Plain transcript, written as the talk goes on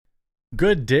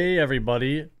Good day,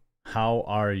 everybody. How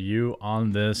are you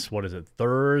on this? What is it?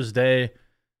 Thursday,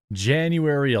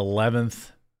 January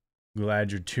 11th.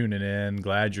 Glad you're tuning in.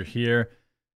 Glad you're here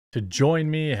to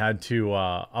join me. Had to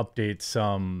update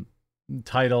some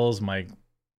titles. My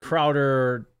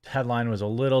Crowder headline was a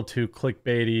little too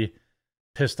clickbaity,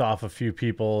 pissed off a few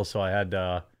people, so I had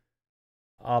to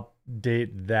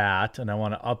update that. And I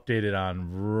want to update it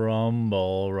on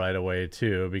Rumble right away,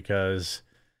 too, because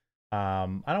I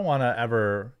don't want to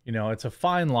ever, it's a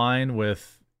fine line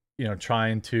with,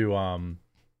 trying to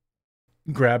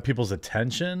grab people's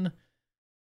attention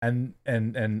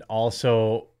and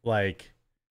also like,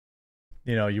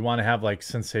 you want to have like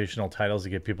sensational titles to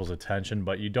get people's attention,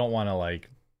 but you don't want to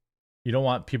you don't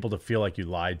want people to feel like you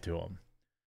lied to them.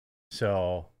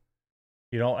 So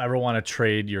you don't ever want to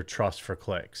trade your trust for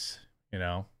clicks,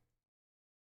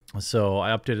 So I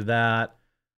updated that.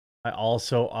 I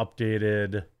also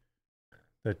updated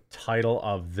the title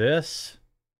of this.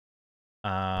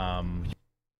 Hold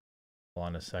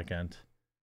on a second.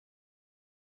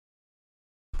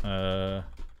 Okay.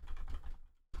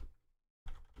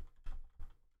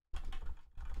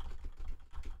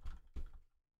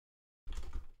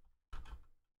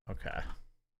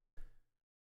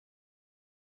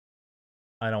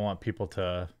 I don't want people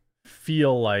to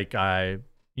feel like I,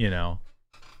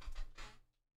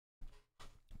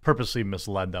 purposely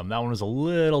misled them. That one was a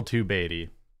little too baity.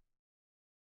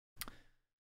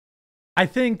 I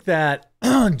think that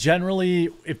generally,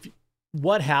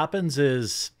 what happens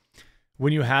is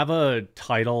when you have a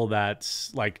title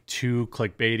that's like too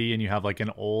clickbaity and you have like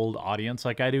an old audience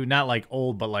like I do, not like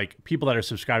old, but like people that are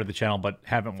subscribed to the channel but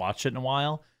haven't watched it in a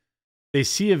while, they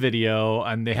see a video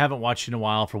and they haven't watched it in a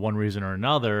while for one reason or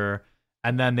another,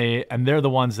 and then they're the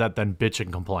ones that then bitch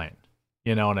and complain.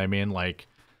 You know what I mean? Like,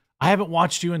 I haven't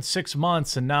watched you in 6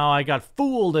 months and now I got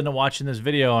fooled into watching this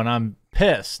video and I'm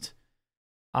pissed.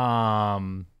 Yeah,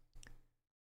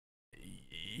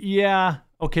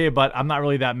 okay, but I'm not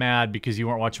really that mad because you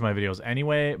weren't watching my videos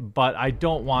anyway, but I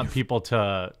don't want people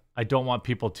to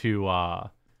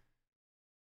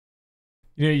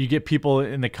you get people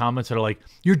in the comments that are like,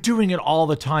 you're doing it all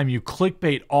the time, you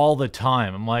clickbait all the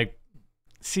time. I'm like,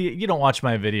 see, you don't watch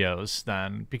my videos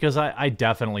then, because I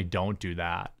definitely don't do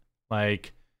that.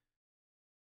 Like,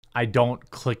 I don't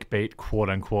clickbait, quote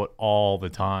unquote, all the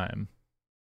time.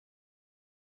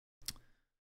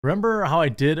 Remember how I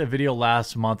did a video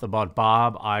last month about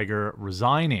Bob Iger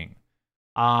resigning?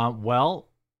 Well,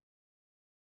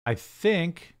 I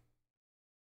think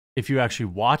if you actually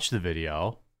watch the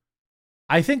video,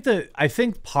 I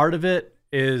think part of it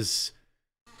is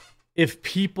if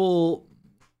people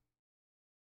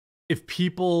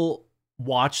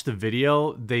watch the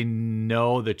video, they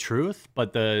know the truth,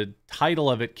 but the title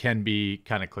of it can be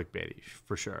kind of clickbaity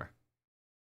for sure.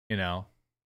 And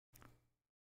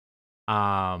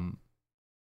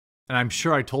I'm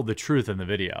sure I told the truth in the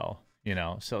video,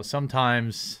 so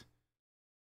sometimes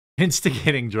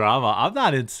instigating drama. I'm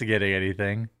not instigating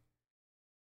anything.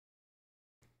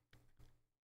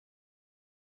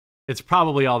 It's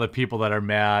probably all the people that are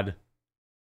mad.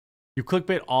 You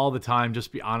clickbait all the time.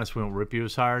 Just be honest, we won't rip you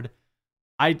as hard.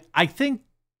 I think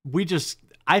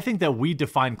that we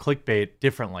define clickbait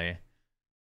differently.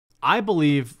 I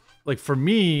believe, like, for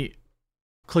me,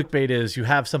 clickbait is you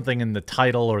have something in the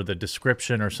title or the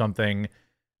description or something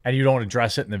and you don't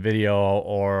address it in the video,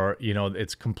 or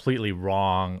it's completely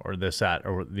wrong, or this, that,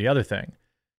 or the other thing.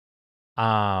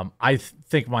 I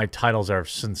think my titles are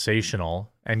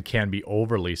sensational and can be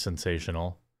overly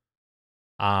sensational.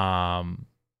 That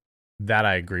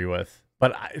I agree with.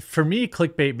 But for me,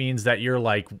 clickbait means that you're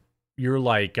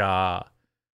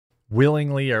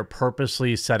willingly or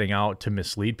purposely setting out to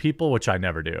mislead people, which I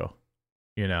never do.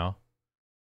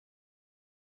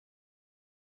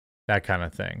 That kind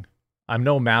of thing. I'm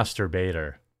no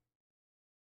masturbator.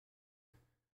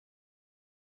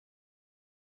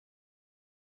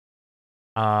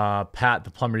 Pat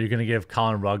the plumber, you're gonna give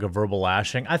Colin Rugg a verbal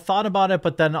lashing? I thought about it,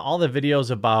 but then all the videos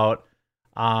about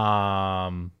I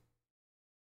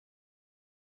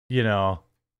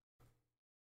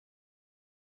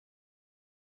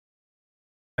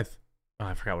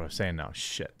forgot what I was saying now.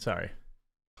 Shit, sorry.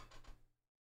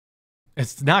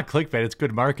 It's not clickbait, it's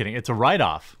good marketing. It's a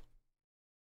write-off.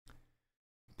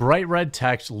 Bright red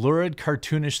text, lurid,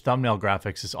 cartoonish thumbnail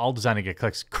graphics is all designed to get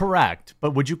clicks. Correct,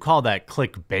 but would you call that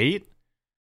clickbait?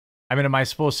 I mean, am I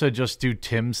supposed to just do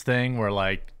Tim's thing where,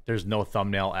 like, there's no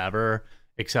thumbnail ever,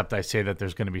 except I say that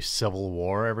there's going to be civil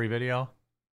war every video?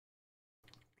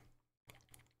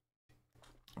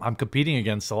 I'm competing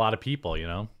against a lot of people,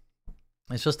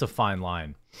 It's just a fine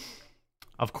line.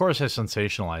 Of course I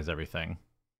sensationalize everything.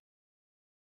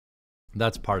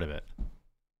 That's part of it.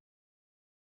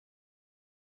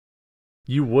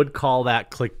 You would call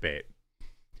that clickbait.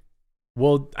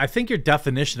 Well, I think your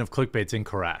definition of clickbait is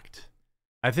incorrect.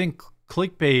 I think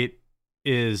clickbait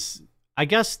is, I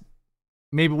guess,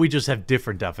 maybe we just have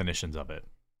different definitions of it.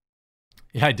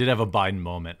 Yeah, I did have a Biden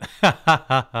moment.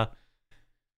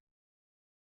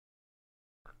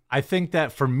 I think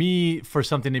that for me, for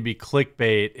something to be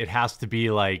clickbait, it has to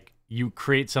be like you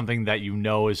create something that you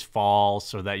know is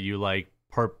false, or that you like,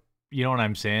 you know what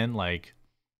I'm saying? Like,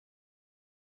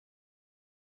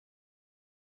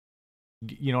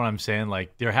 you know what I'm saying?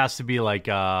 Like, there has to be like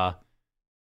an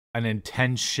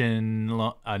intention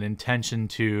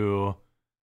to,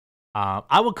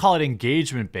 I would call it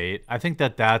engagement bait. I think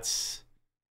that's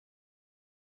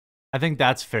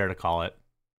fair to call it.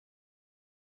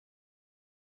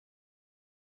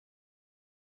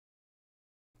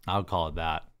 I'll call it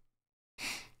that.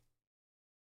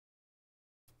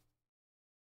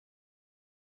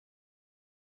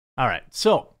 All right,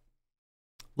 so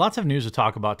lots of news to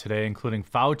talk about today, including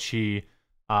Fauci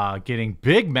getting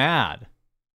big mad,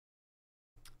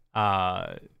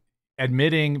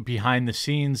 admitting behind the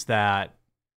scenes that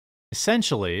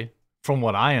essentially, from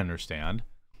what I understand,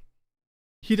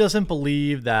 he doesn't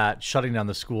believe that shutting down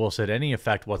the schools had any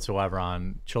effect whatsoever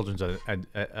on children's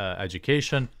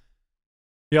education.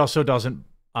 He also doesn't.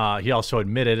 He also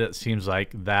admitted, it seems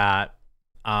like, that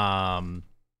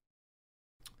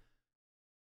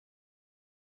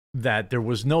that there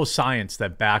was no science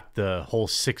that backed the whole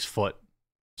 6-foot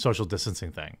social distancing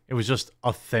thing. It was just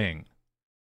a thing,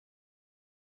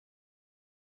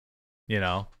 you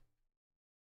know.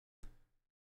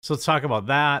 So let's talk about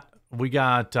that. We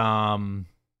got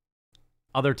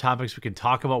other topics we can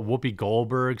talk about. Whoopi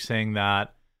Goldberg saying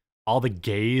that all the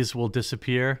gays will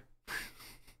disappear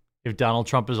if Donald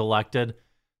Trump is elected.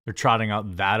 They're trotting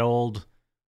out that old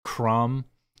crumb.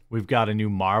 We've got a new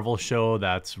Marvel show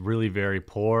that's really very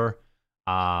poor,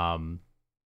 that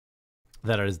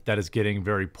is getting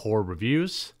very poor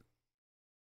reviews.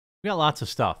 We got lots of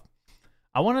stuff.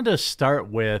 I wanted to start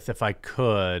with, if I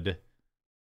could,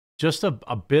 just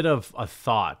a bit of a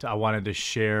thought I wanted to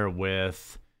share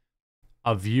with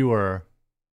a viewer.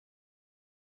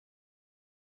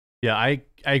 Yeah, I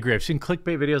agree. I've seen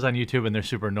clickbait videos on YouTube and they're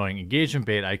super annoying. Engagement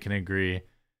bait, I can agree.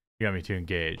 You got me to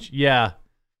engage. Yeah,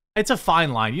 it's a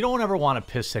fine line. You don't ever want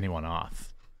to piss anyone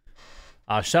off.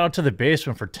 Shout out to the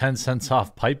basement for 10 cents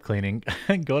off pipe cleaning.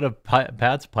 Go to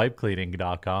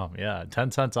patspipecleaning.com. Yeah,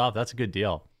 10 cents off. That's a good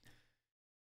deal.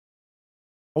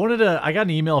 I got an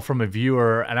email from a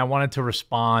viewer and I wanted to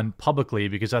respond publicly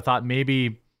because I thought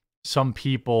maybe some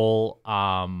people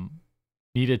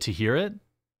needed to hear it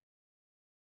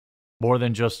more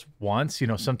than just once. You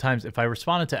know, sometimes if I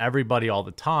responded to everybody all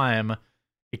the time,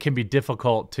 it can be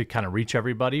difficult to kind of reach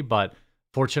everybody. But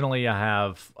fortunately, I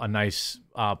have a nice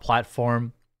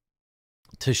platform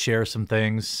to share some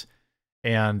things.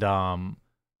 And I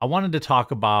wanted to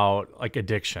talk about like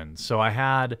addiction. So I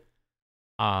had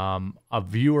a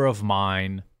viewer of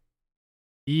mine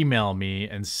email me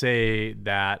and say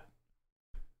that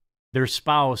their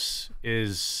spouse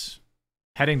is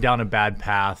heading down a bad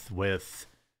path with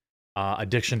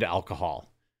addiction to alcohol.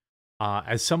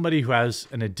 As somebody who has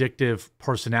an addictive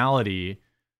personality,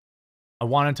 I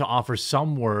wanted to offer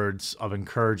some words of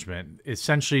encouragement.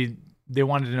 Essentially, they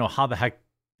wanted to know how the heck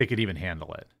they could even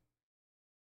handle it.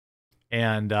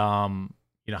 And,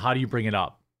 you know, how do you bring it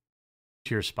up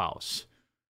to your spouse?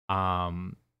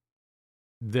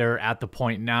 They're at the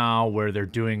point now where they're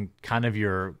doing kind of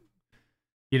your,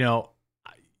 you know,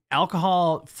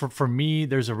 alcohol for me,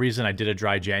 there's a reason I did a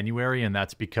dry January, and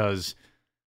that's because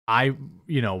I,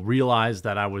 you know, realized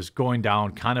that I was going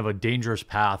down kind of a dangerous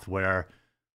path where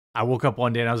I woke up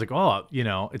one day and I was like, oh, you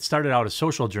know, it started out as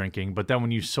social drinking, but then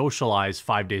when you socialize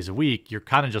 5 days a week, you're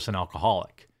kind of just an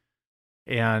alcoholic.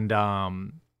 And,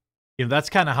 you know, that's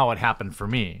kind of how it happened for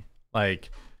me.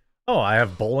 Like, oh, I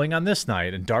have bowling on this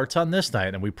night and darts on this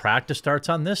night, and we practiced darts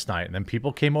on this night, and then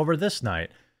people came over this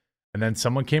night, and then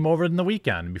someone came over in the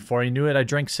weekend. And before I knew it, I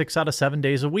drank 6 out of 7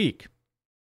 days a week.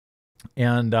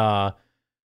 And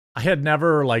I had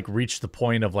never like reached the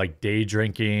point of like day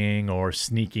drinking or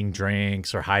sneaking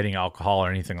drinks or hiding alcohol or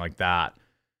anything like that.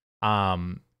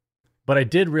 But I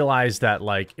did realize that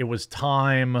like it was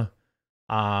time,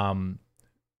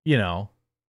 you know,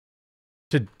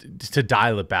 to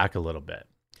dial it back a little bit.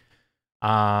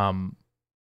 And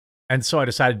so I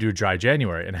decided to do a dry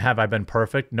January. And have I been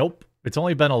perfect? Nope. It's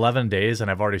only been 11 days and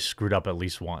I've already screwed up at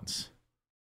least once.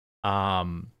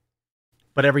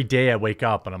 But every day I wake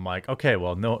up and I'm like, okay,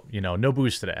 well, no, you know, no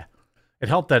booze today. It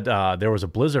helped that there was a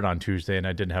blizzard on Tuesday and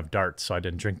I didn't have darts, so I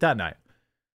didn't drink that night.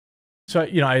 So,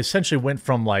 I essentially went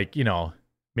from like,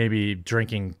 maybe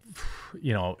drinking,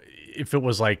 if it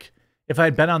was like, if I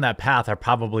had been on that path, I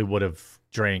probably would have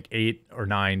drank 8 or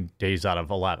 9 days out of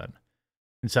 11.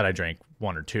 Instead, I drank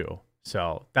 1 or 2.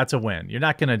 So that's a win. You're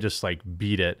not going to just like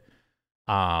beat it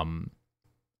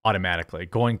automatically.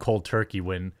 Going cold turkey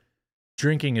when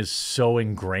drinking is so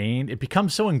ingrained, it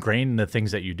becomes so ingrained in the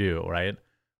things that you do, right?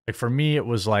 Like for me, it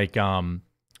was like,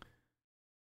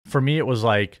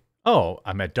 oh,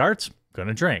 I'm at darts,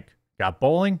 gonna drink. Got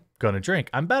bowling, gonna drink.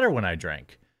 I'm better when I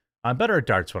drink. I'm better at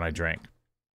darts when I drink.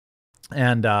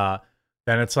 And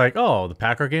then it's like, oh, the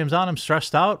Packer game's on. I'm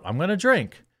stressed out. I'm gonna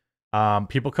drink.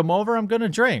 People come over. I'm gonna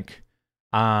drink.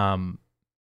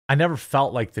 I never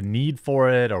felt like the need for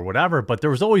it or whatever, but there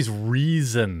was always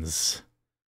reasons.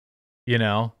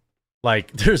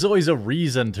 Like there's always a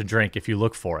reason to drink if you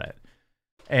look for it.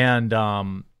 And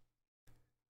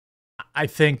I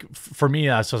think for me,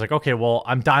 so I was like, okay, well,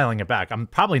 I'm dialing it back. I'm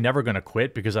probably never going to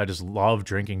quit because I just love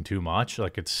drinking too much.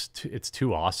 Like it's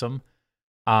too awesome.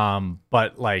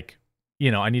 But like,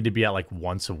 I need to be at like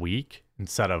once a week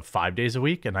instead of 5 days a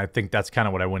week. And I think that's kind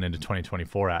of what I went into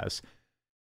 2024 as.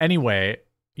 Anyway,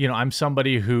 I'm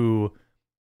somebody who,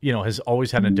 has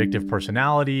always had an addictive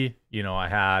personality.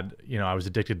 I was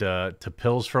addicted to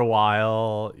pills for a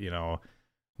while,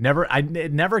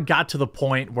 it never got to the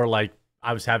point where like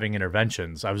I was having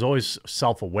interventions. I was always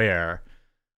self-aware,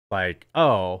 like,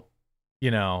 oh,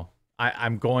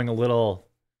 I'm going a little,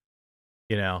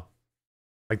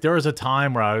 like there was a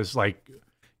time where I was like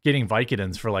getting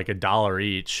Vicodins for like $1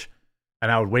 each,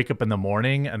 and I would wake up in the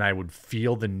morning and I would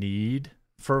feel the need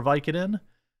for a Vicodin,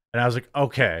 and I was like,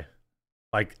 okay,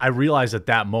 like I realized at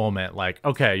that moment, like,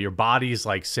 okay, your body's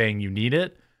like saying you need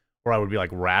it, or I would be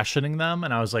like rationing them,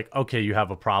 and I was like, okay, you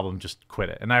have a problem, just quit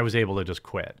it, and I was able to just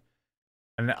quit.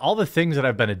 And all the things that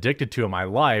I've been addicted to in my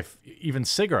life, even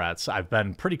cigarettes, I've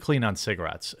been pretty clean on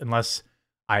cigarettes, unless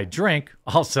I drink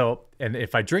also. And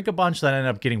if I drink a bunch, then I end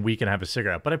up getting weak and have a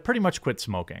cigarette. But I pretty much quit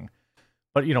smoking.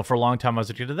 But, for a long time, I was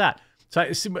addicted to that.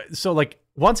 So like,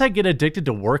 once I get addicted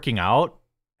to working out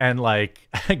and like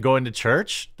going to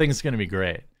church, things are going to be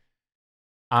great.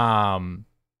 But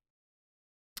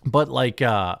like,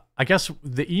 I guess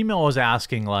the email was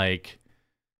asking like,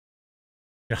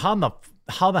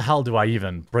 how the hell do I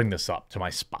even bring this up to my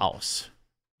spouse?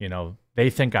 They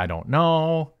think I don't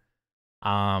know.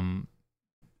 I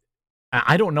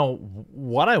don't know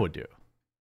what I would do,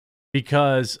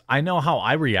 because I know how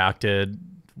I reacted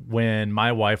when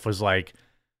my wife was like,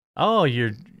 "Oh,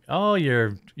 you're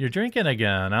drinking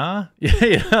again, huh?"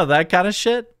 That kind of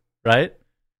shit, right?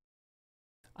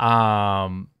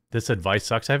 This advice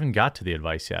sucks. I haven't got to the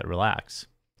advice yet. Relax.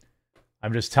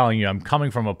 I'm just telling you, I'm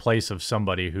coming from a place of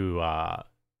somebody who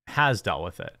has dealt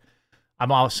with it.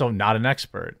 I'm also not an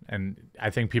expert, and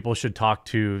I think people should talk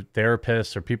to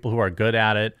therapists or people who are good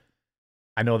at it.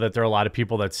 I know that there are a lot of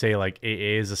people that say like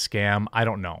AA is a scam. I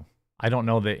don't know. I don't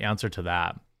know the answer to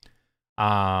that.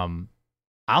 I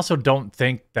also don't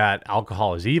think that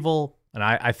alcohol is evil, and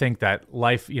I think that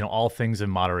life, all things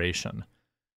in moderation.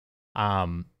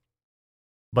 But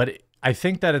I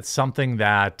think that it's something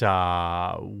that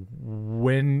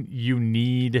when you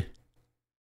need,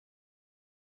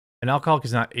 an alcoholic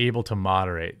is not able to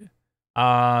moderate.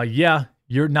 Yeah,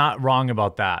 you're not wrong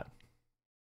about that.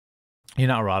 You're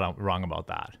not wrong about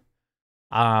that.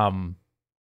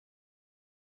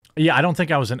 Yeah, I don't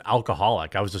think I was an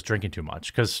alcoholic. I was just drinking too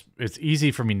much because it's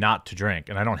easy for me not to drink,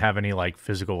 and I don't have any like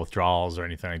physical withdrawals or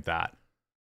anything like that.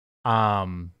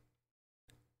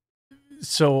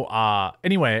 So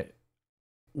anyway,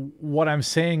 what I'm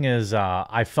saying is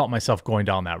I felt myself going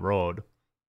down that road.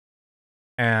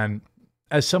 And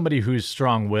as somebody who's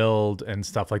strong-willed and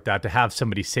stuff like that, to have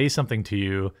somebody say something to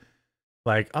you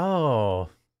like, oh,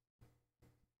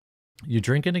 you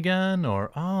drinking again?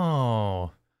 Or,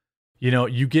 oh,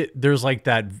 there's like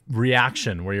that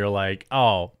reaction where you're like,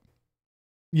 oh,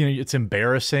 it's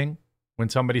embarrassing when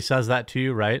somebody says that to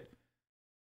you, right?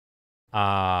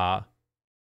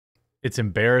 It's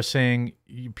embarrassing.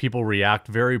 People react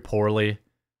very poorly.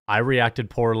 I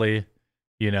reacted poorly,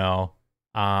 things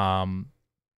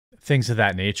of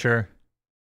that nature.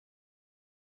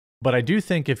 But I do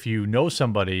think if you know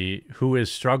somebody who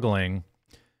is struggling,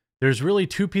 there's really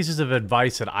 2 pieces of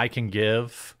advice that I can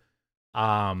give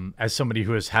as somebody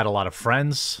who has had a lot of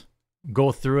friends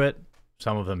go through it.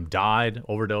 Some of them died,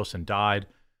 overdosed and died.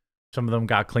 Some of them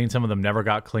got clean. Some of them never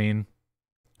got clean.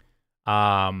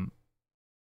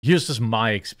 Here's just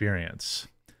my experience.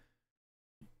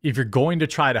 If you're going to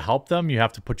try to help them, you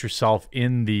have to put yourself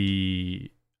in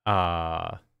the... you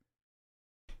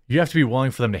have to be willing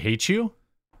for them to hate you,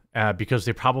 because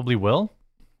they probably will.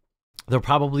 they'll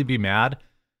probably be mad.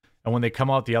 And when they come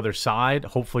out the other side,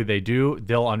 hopefully they do,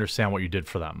 they'll understand what you did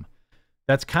for them.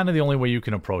 That's kind of the only way you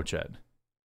can approach it.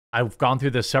 I've gone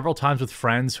through this several times with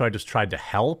friends who I just tried to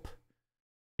help.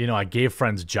 You know, I gave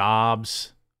friends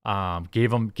jobs,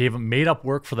 made up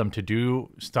work for them to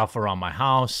do stuff around my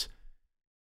house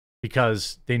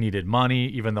because they needed money,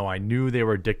 even though I knew they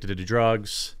were addicted to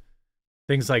drugs,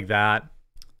 things like that.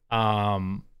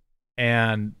 And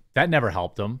that never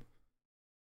helped them.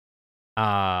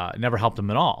 Never helped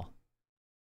them at all.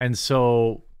 And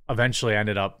so eventually I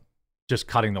ended up just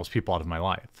cutting those people out of my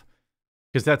life.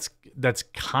 Because that's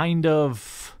kind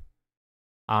of,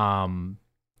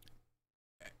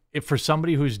 if for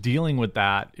somebody who's dealing with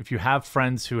that, if you have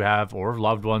friends who have, or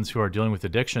loved ones who are dealing with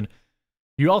addiction,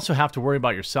 you also have to worry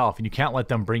about yourself, and you can't let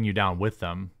them bring you down with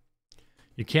them.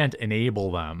 You can't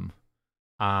enable them.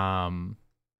 And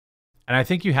I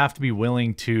think you have to be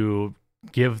willing to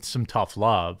give some tough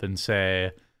love and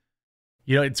say,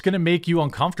 you know, it's going to make you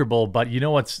uncomfortable, but you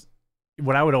know what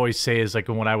I would always say is, like,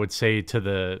 what I would say to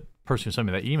the person who sent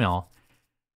me that email,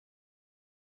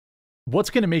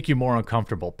 what's going to make you more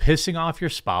uncomfortable? Pissing off your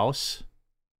spouse?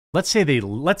 Let's say the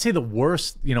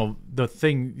worst, you know, the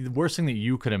worst thing that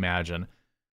you could imagine,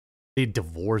 they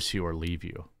divorce you or leave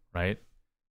you, right?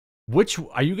 Which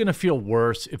are you going to feel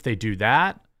worse if they do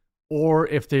that, or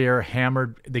if they're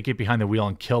hammered, they get behind the wheel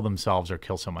and kill themselves or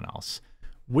kill someone else?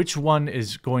 Which one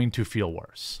is going to feel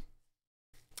worse?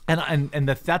 And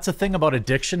that's the thing about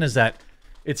addiction, is that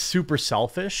it's super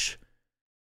selfish,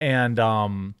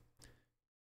 and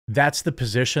that's the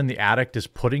position the addict is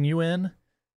putting you in.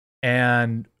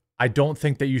 And I don't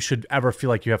think that you should ever feel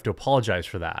like you have to apologize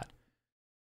for that.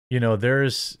 You know,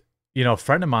 there's, you know, a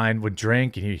friend of mine would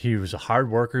drink, and he was a hard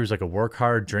worker. He was like a work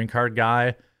hard, drink hard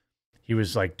guy. He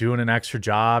was like doing an extra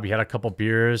job. He had a couple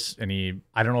beers, and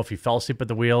I don't know if he fell asleep at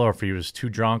the wheel or if he was too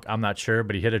drunk. I'm not sure,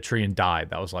 but he hit a tree and died.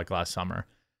 That was like last summer.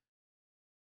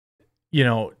 You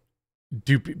know,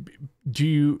 do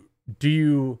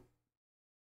you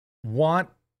want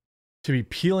to be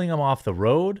peeling them off the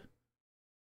road,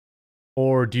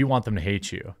 or do you want them to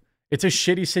hate you? It's a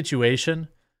shitty situation,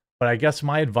 but I guess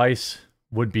my advice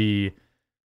would be,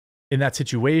 in that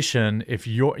situation, if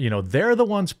they're the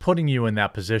ones putting you in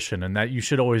that position, and that you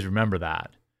should always remember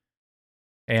that.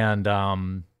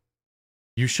 And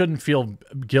you shouldn't feel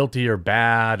guilty or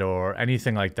bad or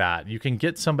anything like that. You can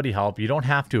get somebody help. You don't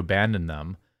have to abandon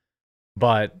them.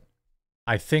 But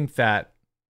I think that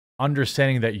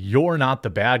understanding that you're not the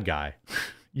bad guy,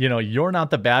 you know, you're not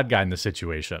the bad guy in the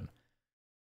situation.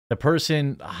 The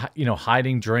person, you know,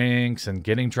 hiding drinks and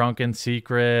getting drunk in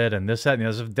secret and this, that, and the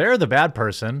other, they're the bad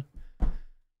person.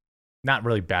 Not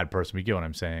really bad person, but you get what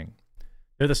I'm saying.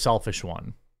 They're the selfish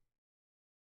one.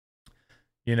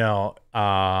 You know,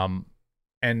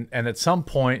 and at some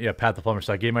point, yeah, Pat the plumber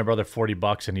said, I gave my brother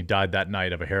 $40 and he died that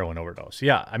night of a heroin overdose.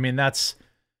 Yeah, I mean,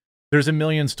 there's a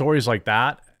million stories like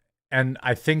that. And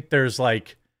I think there's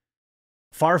like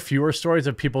far fewer stories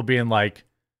of people being like,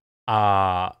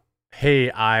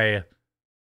 hey, I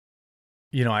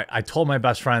told my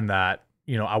best friend that,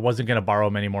 you know, I wasn't going to borrow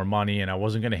him any more money, and I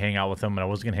wasn't going to hang out with him, and I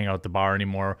wasn't going to hang out at the bar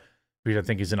anymore because I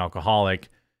think he's an alcoholic.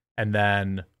 And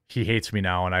then he hates me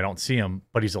now and I don't see him,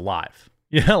 but he's alive.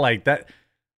 You know, like that.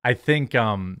 I think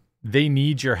they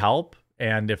need your help.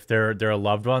 And if they're a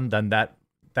loved one, then that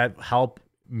help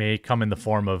may come in the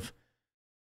form of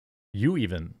you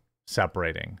even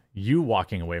separating, you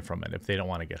walking away from it if they don't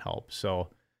want to get help. So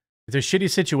it's a shitty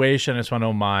situation. I just want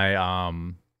to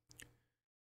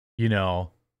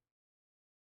know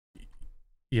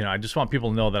I just want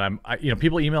people to know that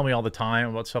people email me all the time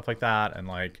about stuff like that. And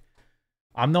like,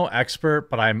 I'm no expert,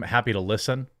 but I'm happy to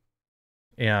listen.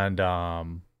 And,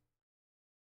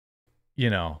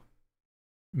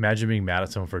 imagine being mad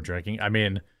at someone for drinking. I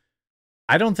mean,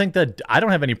 I don't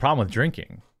have any problem with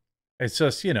drinking. It's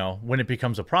just, when it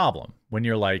becomes a problem, when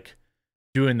you're like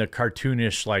doing the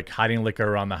cartoonish, like hiding liquor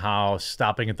around the house,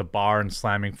 stopping at the bar and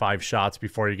slamming 5 shots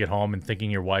before you get home and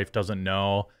thinking your wife doesn't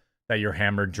know that you're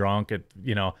hammered drunk,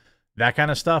 that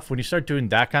kind of stuff. When you start doing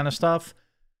that kind of stuff,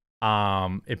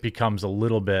 it becomes a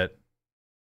little bit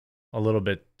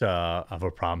of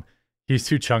a problem. He's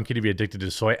too chunky to be addicted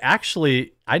to soy.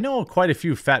 Actually, I know quite a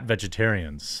few fat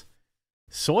vegetarians.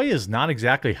 Soy is not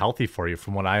exactly healthy for you,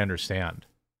 from what I understand.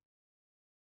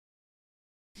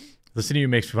 Listening to you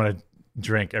makes me want to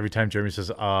drink. Every time Jeremy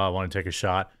says, I want to take a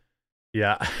shot.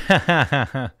 Yeah.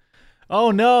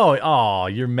 Oh, no. Oh,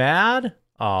 you're mad?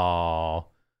 Oh.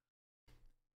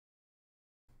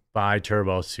 Bye,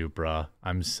 Turbo Supra.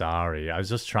 I'm sorry. I was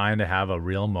just trying to have a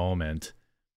real moment.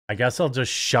 I guess I'll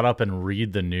just shut up and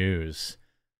read the news.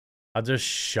 I'll just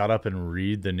shut up and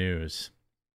read the news.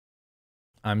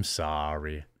 I'm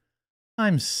sorry.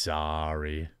 I'm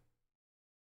sorry.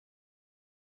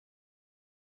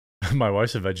 My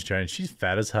wife's a vegetarian. She's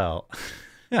fat as hell.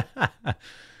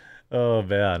 Oh,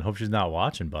 man. Hope she's not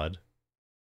watching, bud.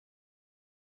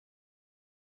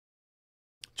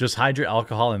 Just hydrate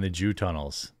alcohol in the Jew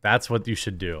tunnels. That's what you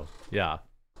should do. Yeah.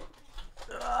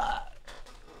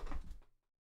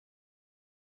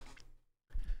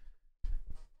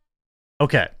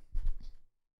 Okay.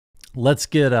 Let's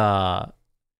get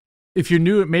if you're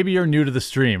new, maybe you're new to the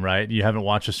stream, right? You haven't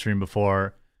watched a stream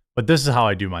before, but this is how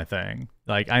I do my thing.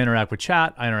 Like, I interact with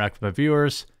chat, I interact with my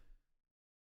viewers.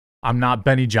 I'm not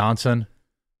Benny Johnson.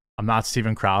 I'm not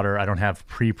Steven Crowder. I don't have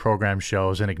pre-programmed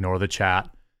shows and ignore the chat.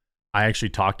 I actually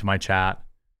talk to my chat.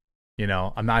 You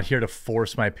know, I'm not here to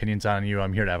force my opinions on you.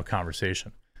 I'm here to have a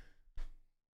conversation.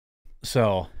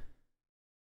 So,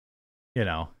 you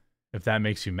know, if that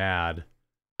makes you mad,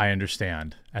 I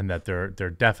understand. And that there are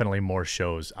definitely more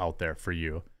shows out there for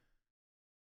you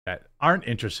that aren't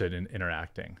interested in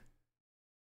interacting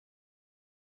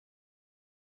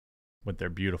with their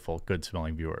beautiful,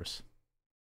 good-smelling viewers.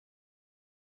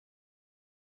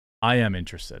 I am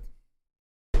interested.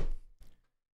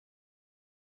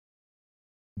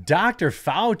 Dr.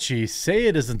 Fauci, say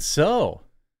it isn't so.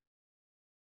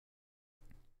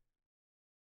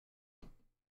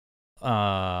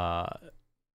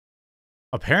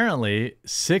 Apparently,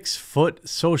 6-foot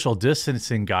social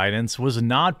distancing guidance was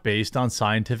not based on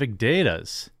scientific data.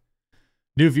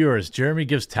 New viewers, Jeremy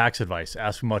gives tax advice.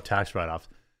 Ask him about tax write-offs.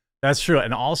 That's true.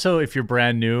 And also, if you're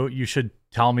brand new, you should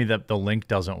tell me that the link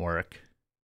doesn't work.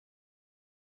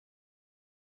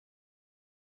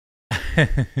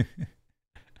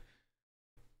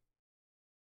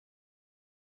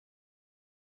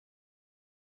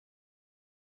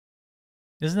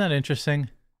 Isn't that interesting?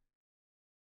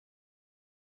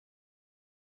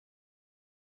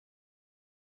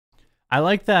 I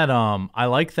like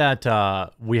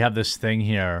that. We have this thing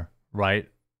here, right,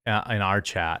 in our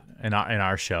chat, in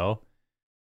our show,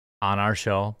 on our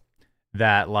show,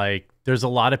 that like there's a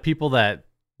lot of people that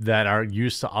are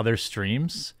used to other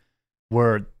streams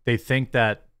where they think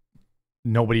that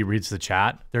nobody reads the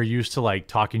chat. They're used to like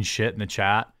talking shit in the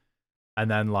chat, and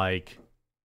then like,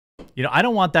 you know, I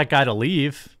don't want that guy to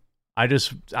leave.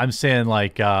 I'm saying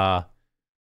like, I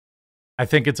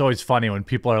think it's always funny when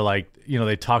people are like, you know,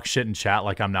 they talk shit in chat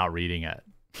like I'm not reading it.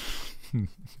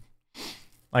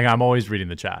 Like I'm always reading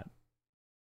the chat.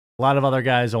 A lot of other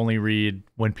guys only read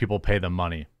when people pay them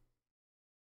money.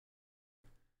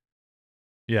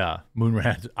 Yeah,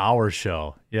 Moonrant, our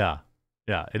show. Yeah,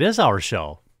 it is our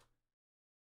show.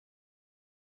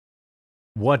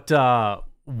 What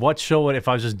show would, if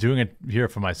I was just doing it here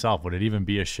for myself, would it even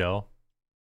be a show?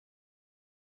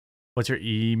 What's your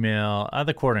email?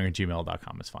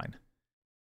 thecording@gmail.com is fine.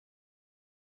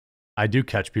 I do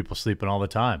catch people sleeping all the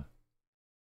time.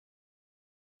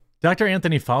 Dr.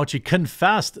 Anthony Fauci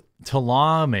confessed to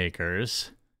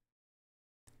lawmakers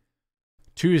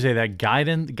Tuesday that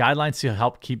guidelines to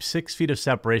help keep 6 feet of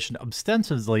separation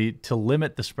ostensibly to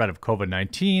limit the spread of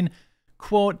COVID-19,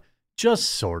 quote, just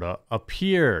sorta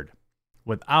appeared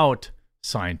without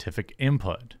scientific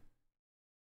input.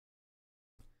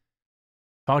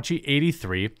 Fauci,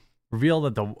 83,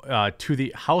 revealed that to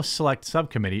the House Select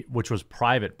Subcommittee, which was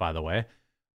private, by the way,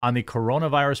 on the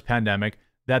coronavirus pandemic,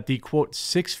 that the, quote,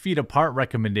 6 feet apart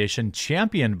recommendation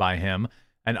championed by him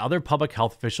and other public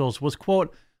health officials was,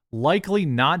 quote, likely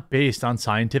not based on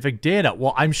scientific data.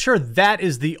 Well, I'm sure that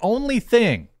is the only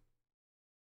thing.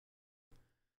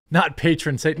 Not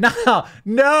patron saint.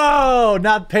 No,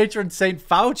 not patron Saint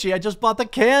Fauci. I just bought the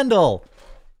candle.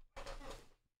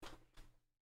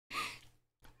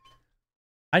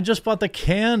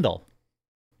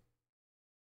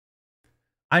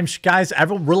 Guys,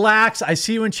 everyone relax. I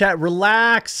see you in chat.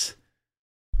 Relax.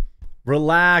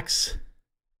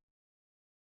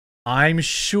 I'm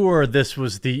sure this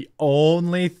was the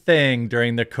only thing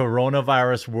during the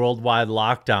coronavirus worldwide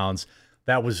lockdowns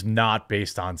that was not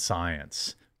based on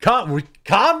science. Calm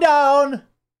down.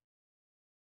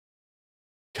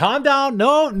 Calm down.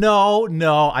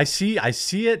 No. I see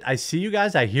it. I see you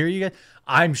guys. I hear you guys.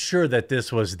 I'm sure that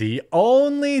this was the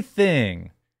only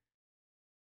thing.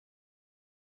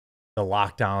 The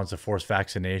lockdowns, the forced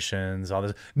vaccinations, all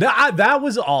this. No, that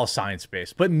was all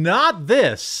science-based, but not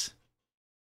this.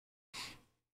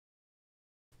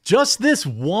 Just this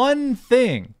one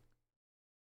thing.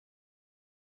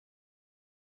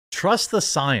 Trust the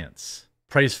science.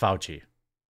 Praise Fauci.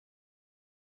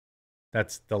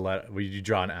 That's the letter. You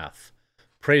draw an F.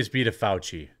 Praise be to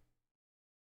Fauci.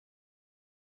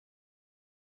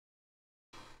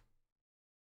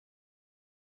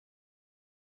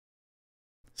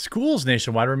 Schools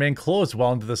nationwide remain closed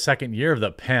well into the second year of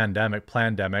the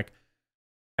pandemic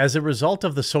as a result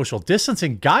of the social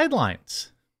distancing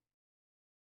guidelines,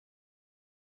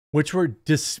 which were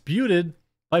disputed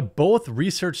by both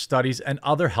research studies and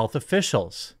other health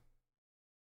officials.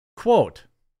 Quote,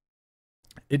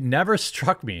 "It never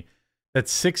struck me that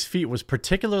 6 feet was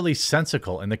particularly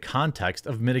sensical in the context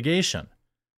of mitigation."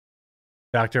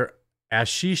 Dr.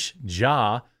 Ashish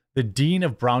Jha, the dean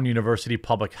of Brown University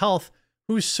Public Health,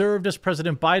 who served as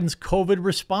President Biden's COVID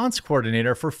response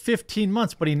coordinator for 15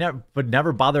 months, but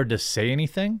never bothered to say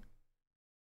anything.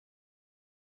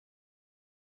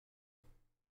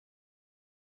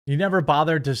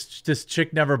 This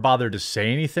chick never bothered to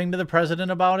say anything to the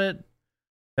president about it?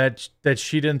 That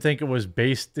she didn't think it was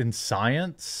based in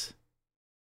science?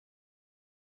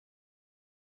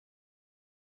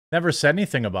 Never said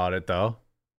anything about it, though.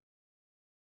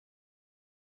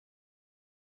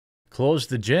 Closed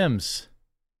the gyms.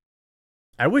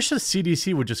 I wish the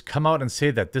CDC would just come out and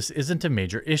say that this isn't a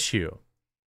major issue.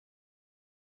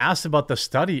 Asked about the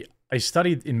study, I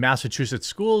studied in Massachusetts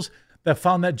schools that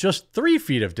found that just 3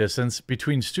 feet of distance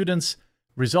between students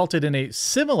resulted in a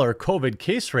similar COVID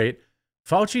case rate.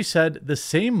 Fauci said the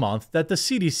same month that the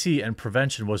CDC and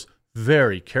prevention was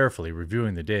very carefully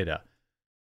reviewing the data.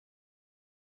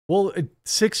 Well,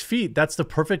 6 feet, that's the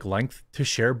perfect length to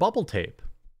share bubble tape.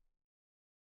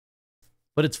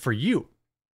 But it's for you.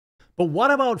 But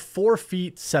what about 4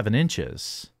 feet 7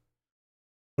 inches?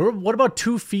 Or what about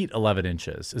 2 feet 11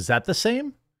 inches? Is that the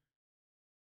same?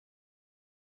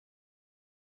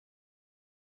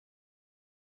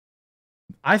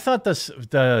 I thought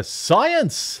the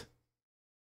science.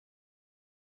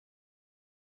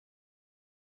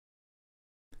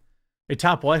 A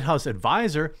top White House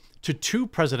advisor to 2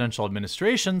 presidential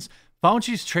administrations,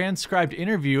 Fauci's transcribed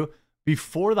interview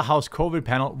before the House COVID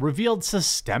panel revealed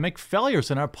systemic failures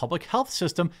in our public health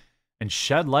system and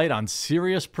shed light on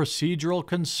serious procedural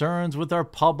concerns with our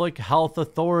public health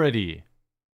authority.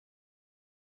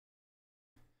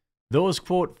 Those,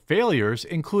 quote, failures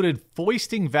included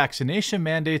foisting vaccination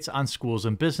mandates on schools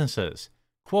and businesses.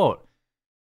 Quote,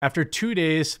 after 2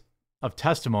 days of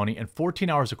testimony and 14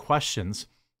 hours of questions,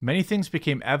 many things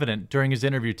became evident during his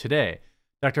interview today.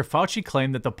 Dr. Fauci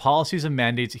claimed that the policies and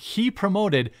mandates he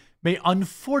promoted may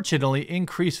unfortunately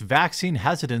increase vaccine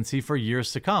hesitancy for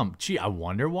years to come. Gee, I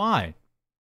wonder why.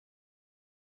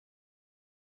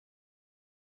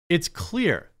 It's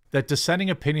clear that dissenting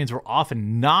opinions were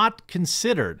often not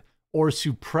considered or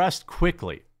suppressed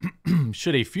quickly.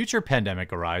 Should a future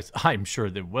pandemic arise, I'm sure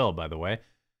that will, by the way,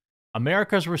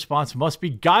 America's response must be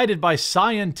guided by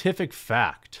scientific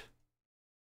fact.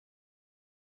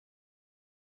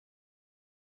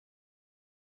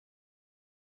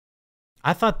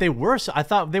 I thought they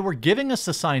were giving us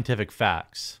the scientific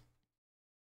facts.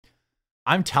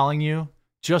 I'm telling you,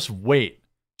 just wait.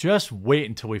 Just wait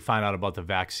until we find out about the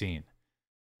vaccine.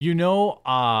 You know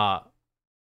how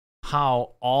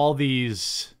all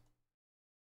these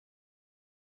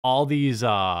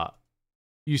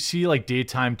you see like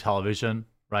daytime television,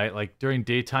 right? Like during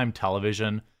daytime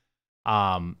television,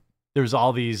 there's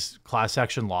all these class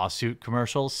action lawsuit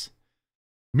commercials.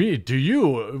 Would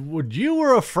you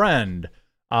or a friend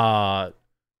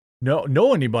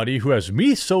know anybody who has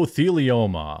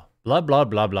mesothelioma? Blah, blah,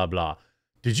 blah, blah, blah.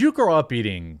 Did you grow up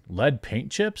eating lead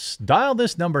paint chips? Dial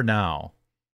this number now.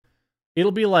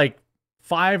 It'll be like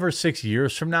 5 or 6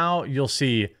 years from now, you'll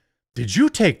see, did you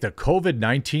take the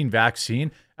COVID-19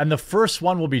 vaccine? And the first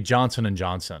one will be Johnson &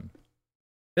 Johnson.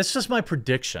 It's just my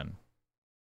prediction.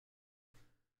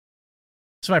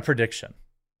 It's my prediction.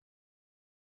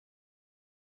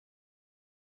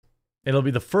 It'll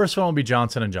be the first one will be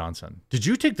Johnson & Johnson. Did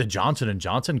you take the Johnson &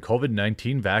 Johnson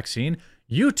COVID-19 vaccine?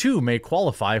 You too may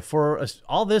qualify for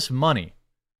all this money.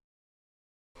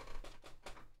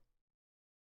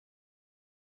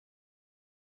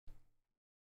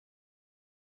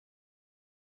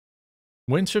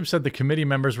 Winstrup said the committee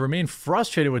members remain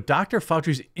frustrated with Dr.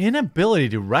 Fauci's inability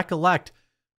to recollect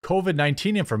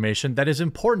COVID-19 information that is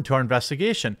important to our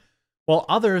investigation, while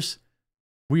others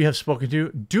we have spoken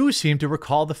to do seem to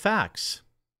recall the facts.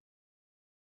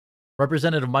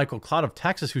 Representative Michael Cloud of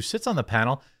Texas, who sits on the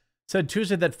panel, said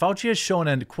Tuesday that Fauci has shown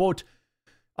an, quote,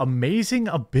 amazing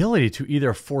ability to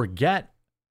either forget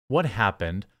what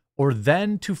happened or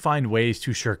then to find ways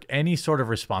to shirk any sort of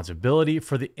responsibility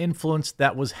for the influence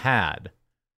that was had.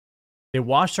 They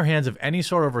washed their hands of any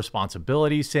sort of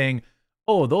responsibility, saying,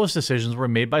 oh, those decisions were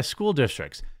made by school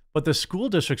districts. But the school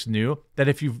districts knew that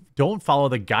if you don't follow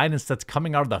the guidance that's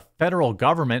coming out of the federal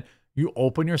government, you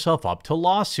open yourself up to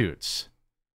lawsuits.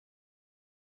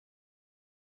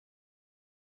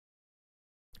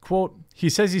 Quote, he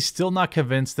says he's still not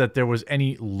convinced that there was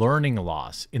any learning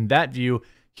loss. In that view,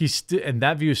 is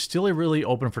still really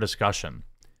open for discussion.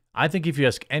 I think if you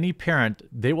ask any parent,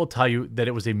 they will tell you that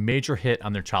it was a major hit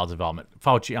on their child's development.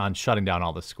 Fauci on shutting down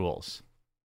all the schools.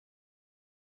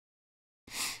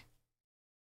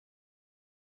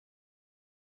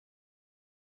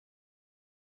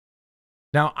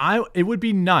 Now, it would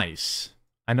be nice.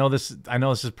 I know this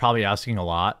is probably asking a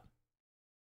lot,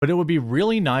 but it would be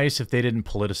really nice if they didn't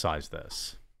politicize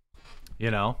this.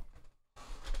 You know?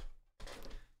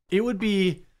 It would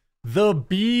be the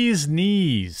bee's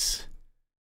knees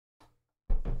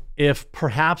if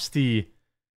perhaps the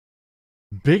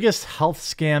biggest health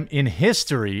scam in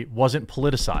history wasn't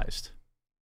politicized.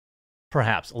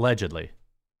 Perhaps, allegedly.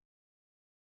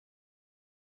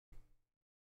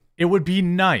 It would be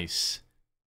nice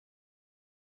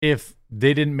if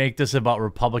they didn't make this about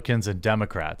Republicans and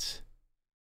Democrats.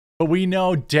 But we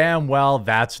know damn well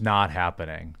that's not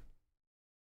happening.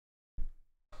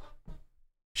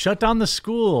 Shut down the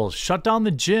schools, shut down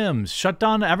the gyms, shut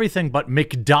down everything but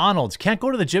McDonald's. Can't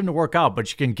go to the gym to work out,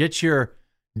 but you can get your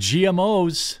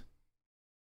GMOs.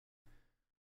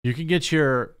 You can get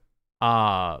your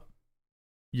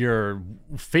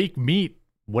fake meat,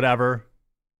 whatever.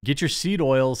 Get your seed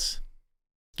oils.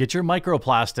 Get your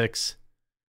microplastics.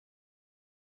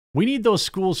 We need those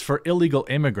schools for illegal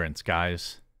immigrants,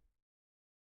 guys.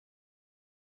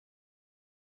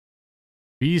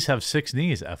 Bees have 6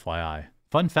 knees, FYI.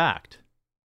 Fun fact.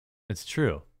 It's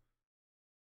true.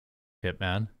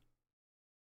 Hitman.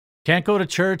 Can't go to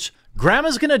church.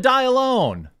 Grandma's gonna die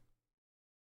alone.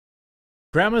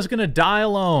 Grandma's gonna die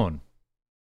alone.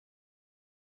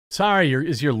 Sorry,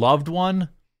 is your loved one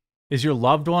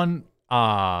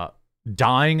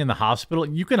dying in the hospital?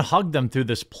 You can hug them through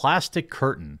this plastic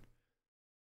curtain.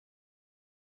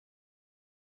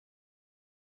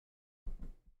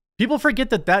 People forget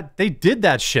that they did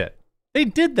that shit. They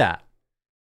did that.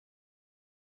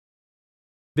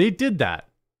 They did that.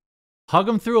 Hug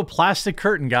them through a plastic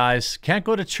curtain, guys. Can't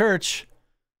go to church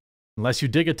unless you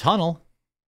dig a tunnel.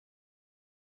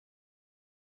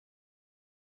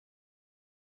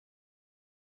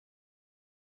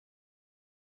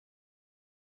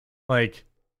 Like,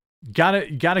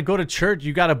 gotta go to church.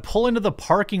 You gotta pull into the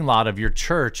parking lot of your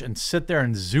church and sit there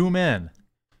and zoom in.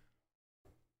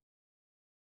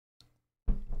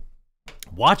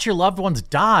 Watch your loved ones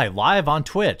die live on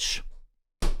Twitch.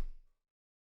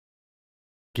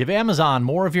 Give Amazon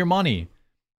more of your money.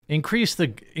 Increase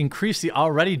the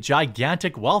already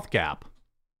gigantic wealth gap.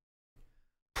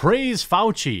 Praise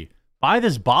Fauci. Buy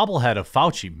this bobblehead of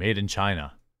Fauci made in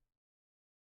China.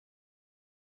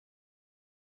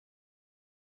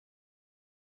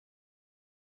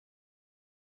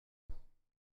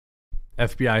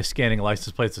 FBI scanning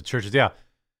license plates of churches. Yeah.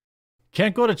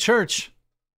 Can't go to church.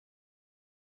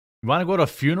 You want to go to a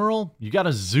funeral? You got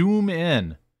to zoom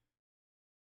in.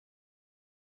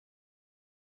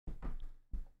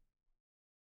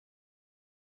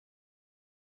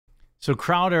 So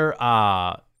Crowder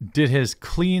did his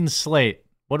clean slate.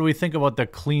 What do we think about the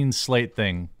clean slate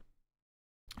thing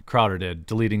Crowder did,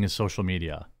 deleting his social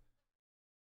media?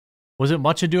 Was it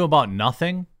much ado about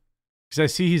nothing? Because I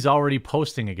see he's already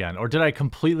posting again. Or did I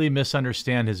completely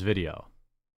misunderstand his video?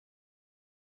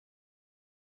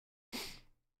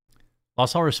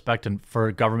 Lost all respect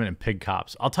for government and pig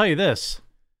cops. I'll tell you this.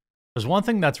 There's one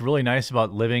thing that's really nice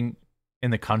about living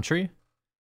in the country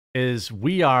is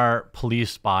we are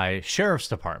policed by sheriff's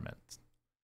departments.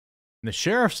 And the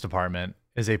sheriff's department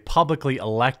is a publicly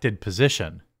elected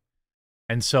position.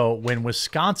 And so when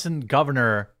Wisconsin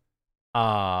Governor,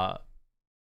 whatever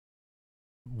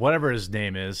his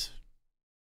name is,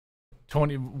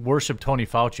 Tony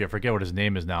Fauci, I forget what his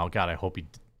name is now. God, I hope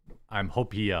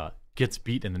he gets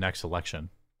beat in the next election,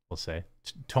 we'll say.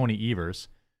 Tony Evers.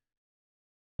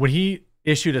 When he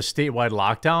issued a statewide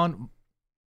lockdown,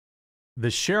 the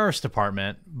sheriff's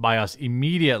department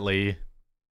immediately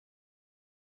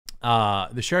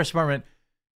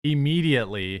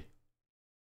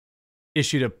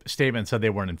issued a statement and said they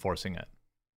weren't enforcing it.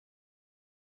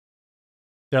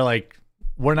 They're like,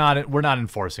 we're not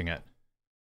enforcing it.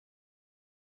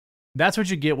 That's what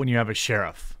you get when you have a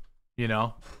sheriff, you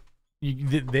know?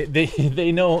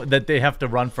 They know that they have to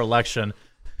run for election.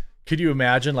 Could you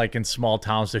imagine, like in small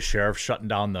towns, the sheriff shutting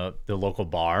down the local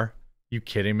bar? You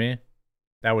kidding me?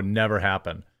 That would never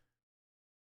happen.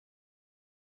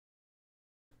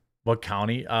 What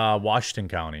county? Washington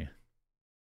County.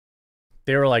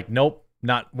 They were like, nope,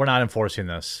 we're not enforcing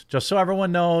this. Just so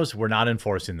everyone knows, we're not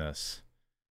enforcing this.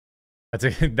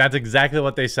 That's exactly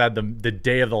what they said the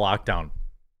day of the lockdown.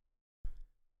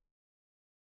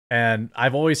 And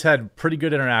I've always had pretty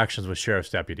good interactions with sheriff's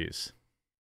deputies.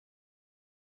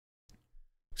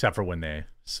 Except for when they,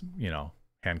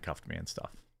 handcuffed me and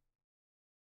stuff.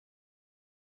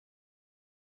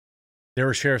 There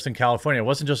were sheriffs in California. It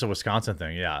wasn't just a Wisconsin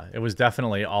thing. Yeah, it was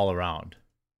definitely all around.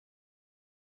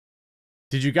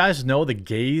 Did you guys know the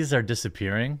gays are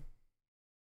disappearing?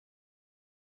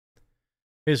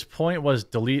 His point was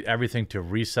delete everything to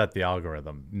reset the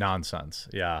algorithm. Nonsense.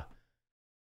 Yeah.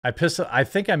 I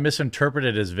think I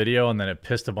misinterpreted his video and then it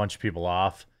pissed a bunch of people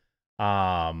off.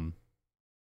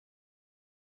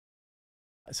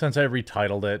 Since I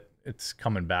retitled it, it's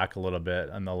coming back a little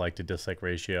bit on the like to dislike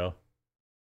ratio.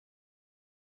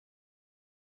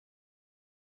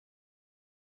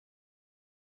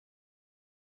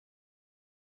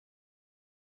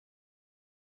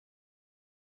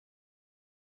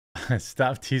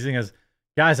 Stop teasing us.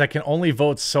 Guys, I can only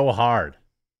vote so hard.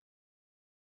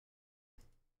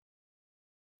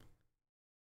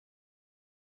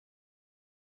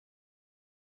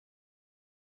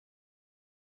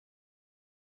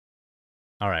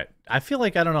 All right. I feel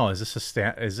like, I don't know. Is this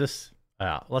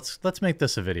a let's make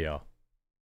this a video.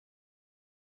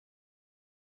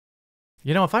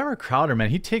 You know, if I were Crowder, man,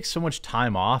 he takes so much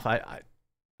time off. I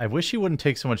wish he wouldn't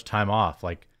take so much time off.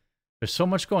 Like, there's so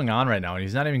much going on right now, and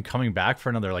he's not even coming back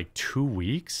for another, 2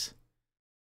 weeks?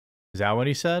 Is that what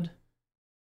he said?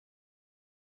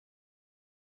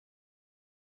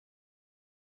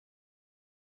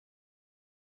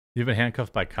 You've been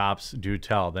handcuffed by cops, do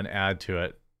tell, then add to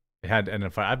it.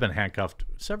 I've been handcuffed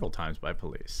several times by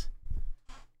police.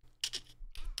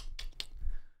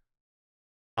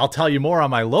 I'll tell you more on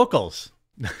my locals.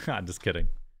 I'm just kidding.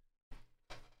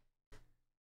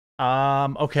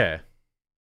 Okay.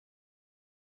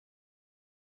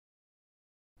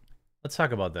 Let's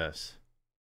talk about this.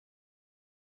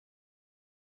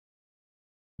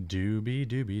 Doobie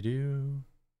doobie doo.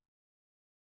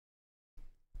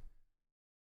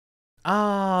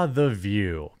 The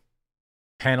View.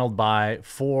 Paneled by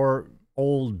 4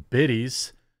 old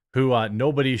biddies who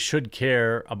nobody should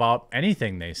care about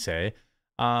anything they say.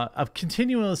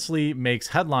 Continuously makes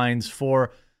headlines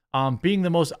for being the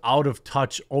most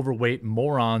out-of-touch, overweight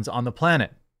morons on the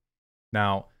planet.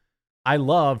 Now, I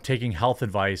love taking health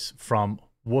advice from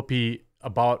Whoopi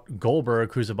about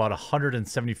Goldberg, who's about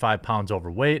 175 pounds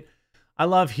overweight. I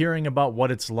love hearing about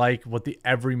what it's like, what the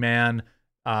everyman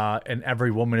and every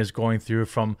woman is going through,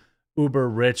 from uber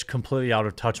rich, completely out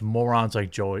of touch morons like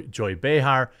Joy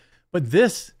Behar. But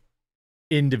this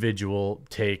individual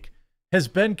take has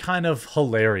been kind of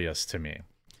hilarious to me.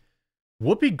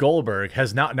 Whoopi Goldberg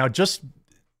has now just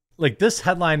like, this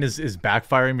headline is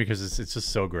backfiring because it's just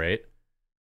so great.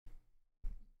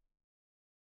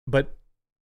 But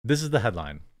this is the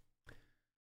headline.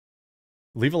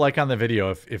 Leave a like on the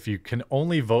video if you can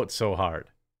only vote so hard.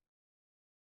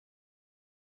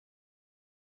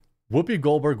 Whoopi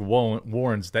Goldberg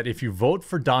warns that if you vote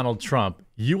for Donald Trump,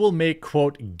 you will make,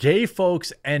 quote, gay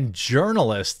folks and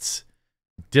journalists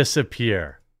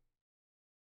disappear.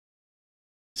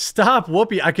 Stop,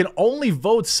 Whoopi. I can only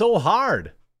vote so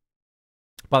hard.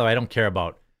 By the way, I don't care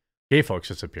about gay folks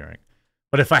disappearing.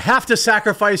 But if I have to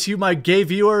sacrifice you, my gay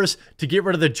viewers, to get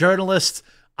rid of the journalists,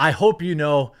 I hope you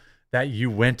know that you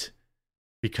went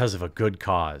because of a good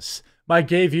cause. My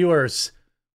gay viewers,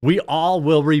 we all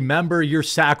will remember your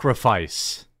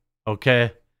sacrifice,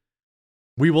 okay?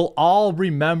 We will all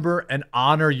remember and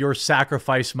honor your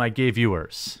sacrifice, my gay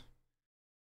viewers.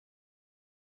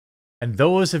 And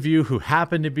those of you who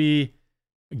happen to be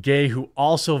gay who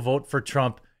also vote for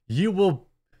Trump, you will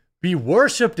be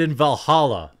worshipped in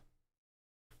Valhalla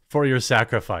for your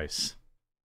sacrifice.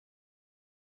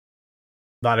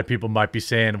 A lot of people might be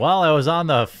saying, well, I was on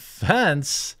the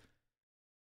fence,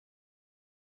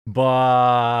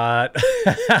 but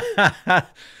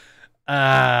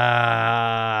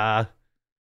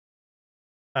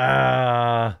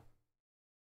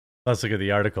let's look at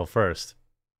the article first.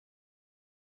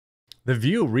 The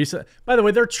View recent, by the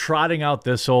way, they're trotting out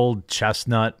this old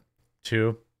chestnut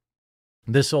too.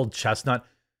 This old chestnut.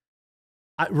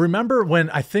 I remember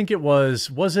when, I think it was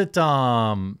it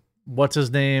what's his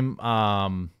name?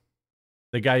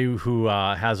 The guy who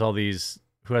has all these,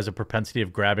 who has a propensity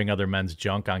of grabbing other men's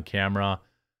junk on camera.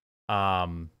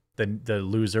 The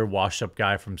loser, washed up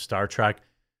guy from Star Trek.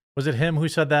 Was it him who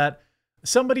said that?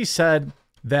 Somebody said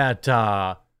that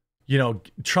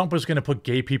Trump was going to put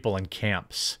gay people in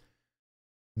camps.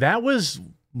 That was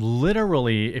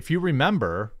literally, if you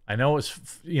remember, I know it was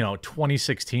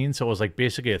 2016, so it was like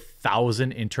basically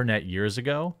 1,000 internet years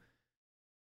ago.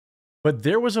 But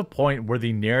there was a point where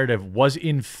the narrative was,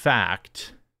 in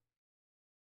fact,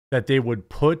 that they would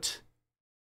put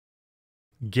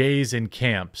gays in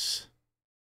camps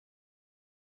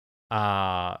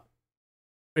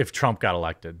if Trump got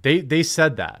elected. They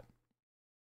said that.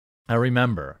 I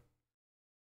remember.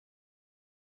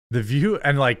 The View,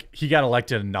 and like he got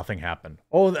elected and nothing happened.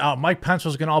 Oh, Mike Pence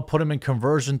was going to all put him in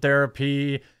conversion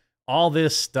therapy, all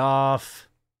this stuff.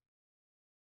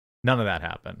 None of that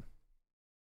happened.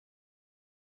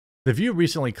 The View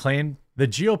recently claimed the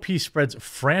GOP spreads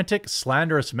frantic,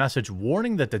 slanderous message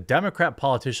warning that the Democrat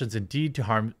politicians intend to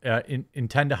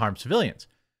harm civilians.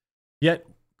 Yet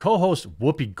co-host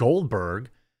Whoopi Goldberg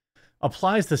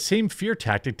applies the same fear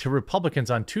tactic to Republicans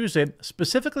on Tuesday,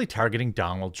 specifically targeting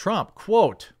Donald Trump.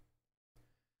 Quote,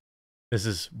 this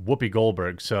is Whoopi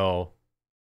Goldberg, so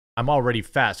I'm already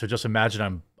fat, so just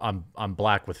imagine I'm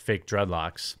black with fake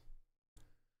dreadlocks.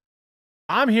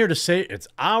 I'm here to say it's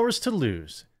ours to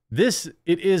lose. It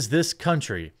is this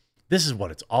country. This is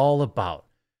what it's all about.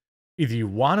 Either you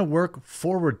want to work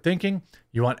forward thinking,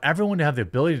 you want everyone to have the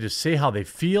ability to say how they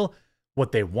feel,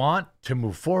 what they want to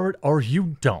move forward, or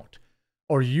you don't.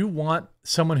 Or you want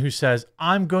someone who says,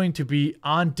 I'm going to be,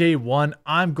 on day one,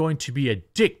 I'm going to be a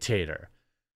dictator.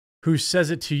 Who says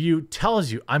it to you,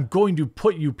 tells you, I'm going to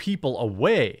put you people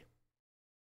away.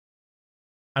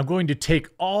 I'm going to take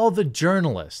all the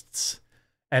journalists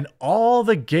and all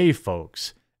the gay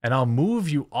folks, and I'll move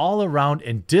you all around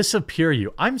and disappear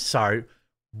you. I'm sorry.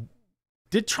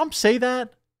 Did Trump say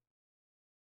that?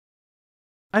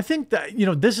 I think that,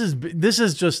 this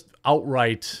is just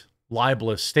outright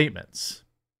libelous statements.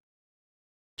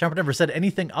 Trump never said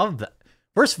anything of that.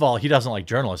 First of all, he doesn't like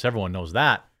journalists. Everyone knows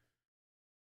that.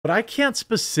 But I can't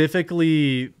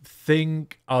specifically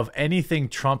think of anything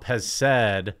Trump has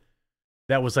said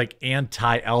that was like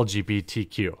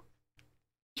anti-LGBTQ.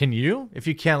 Can you? If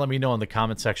you can, let me know in the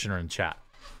comment section or in chat.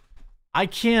 I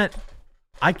can't.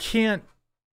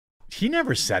 He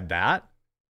never said that.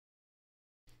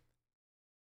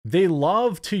 They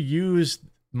love to use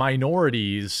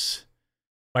minority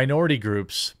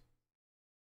groups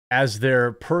as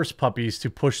their purse puppies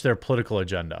to push their political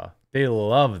agenda. They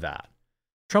love that.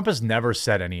 Trump has never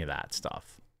said any of that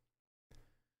stuff.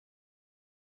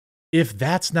 If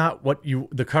that's not what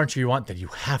the country you want, then you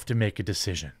have to make a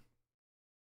decision.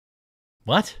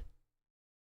 What?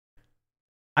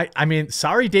 I mean,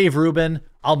 sorry, Dave Rubin.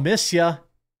 I'll miss you.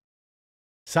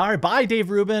 Sorry, bye, Dave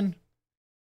Rubin.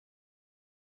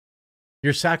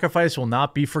 Your sacrifice will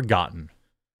not be forgotten.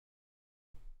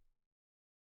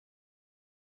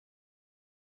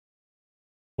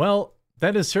 Well,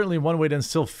 that is certainly one way to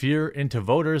instill fear into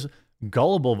voters,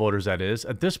 gullible voters, that is.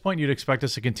 At this point, you'd expect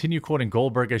us to continue quoting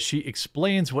Goldberg as she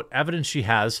explains what evidence she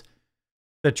has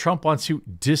that Trump wants to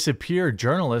disappear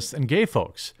journalists and gay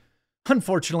folks.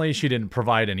 Unfortunately, she didn't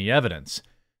provide any evidence.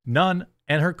 None,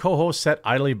 and her co-host sat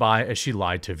idly by as she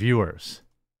lied to viewers.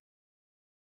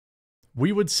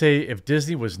 We would say if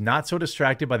Disney was not so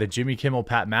distracted by the Jimmy Kimmel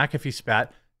Pat McAfee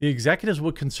spat, the executives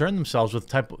would concern themselves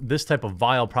with this type of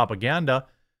vile propaganda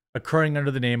occurring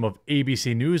under the name of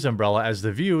ABC News umbrella, as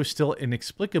The View still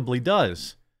inexplicably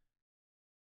does.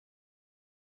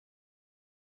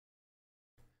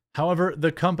 However,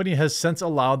 the company has since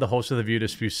allowed the host of The View to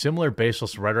spew similar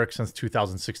baseless rhetoric since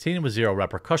 2016 with zero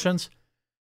repercussions.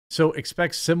 So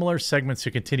expect similar segments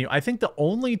to continue. I think the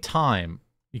only time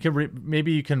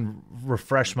maybe you can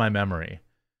refresh my memory.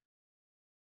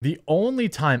 The only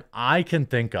time I can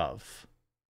think of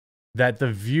that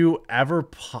The View ever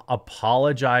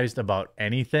apologized about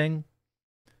anything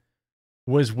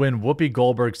was when Whoopi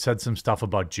Goldberg said some stuff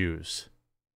about Jews.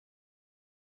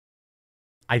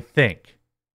 I think.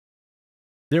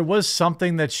 There was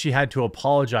something that she had to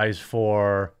apologize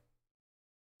for.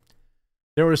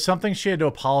 There was something she had to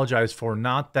apologize for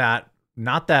not that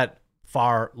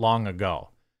far long ago.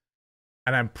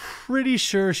 And I'm pretty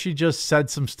sure she just said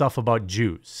some stuff about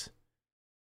Jews.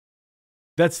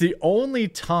 That's the only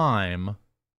time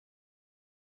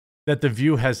that The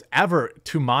View has ever,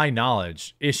 to my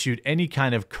knowledge, issued any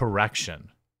kind of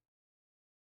correction.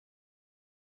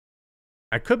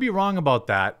 I could be wrong about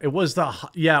that. It was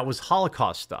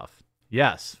Holocaust stuff.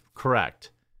 Yes,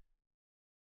 correct.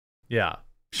 Yeah.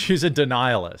 She's a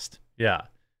denialist. Yeah.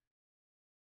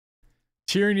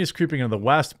 Tyranny is creeping into the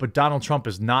West, but Donald Trump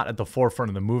is not at the forefront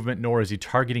of the movement, nor is he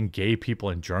targeting gay people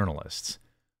and journalists.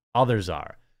 Others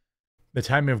are. The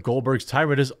timing of Goldberg's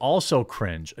tirade is also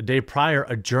cringe. A day prior,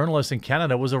 a journalist in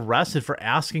Canada was arrested for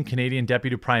asking Canadian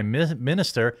Deputy Prime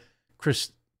Minister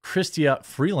Chrystia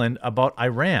Freeland about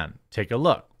Iran. Take a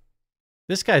look.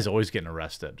 This guy's always getting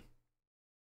arrested.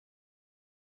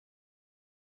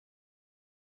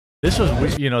 This was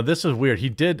weird. He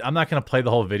did. I'm not going to play the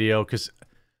whole video because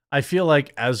I feel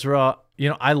like Ezra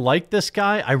I like this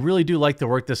guy. I really do like the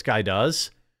work this guy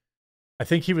does. I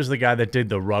think he was the guy that did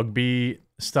the rugby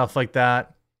stuff like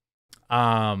that.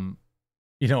 Some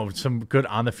good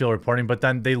on the field reporting, but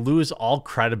then they lose all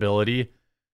credibility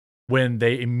when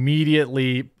they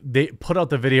put out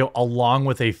the video along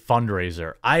with a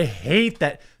fundraiser. I hate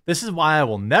that. This is why I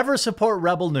will never support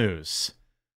Rebel News.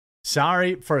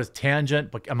 Sorry for a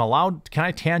tangent, but can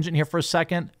I tangent here for a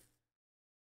second?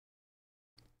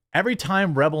 Every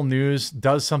time Rebel News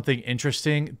does something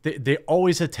interesting, they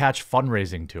always attach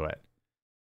fundraising to it.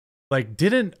 Like,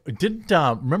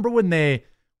 remember when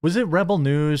was it Rebel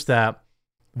News that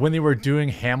when they were doing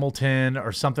Hamilton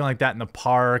or something like that in the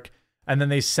park, and then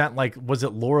they sent, like, was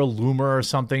it Laura Loomer or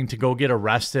something to go get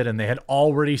arrested, and they had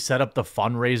already set up the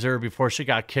fundraiser before she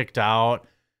got kicked out?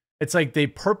 It's like they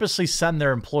purposely send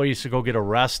their employees to go get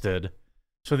arrested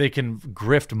so they can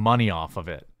grift money off of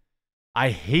it.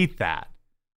 I hate that.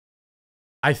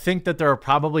 I think that there are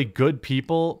probably good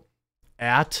people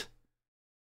at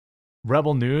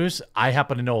Rebel News. I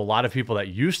happen to know a lot of people that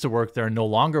used to work there and no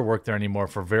longer work there anymore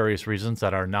for various reasons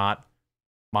that are not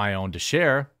my own to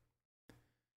share.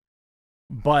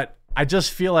 But I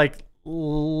just feel like,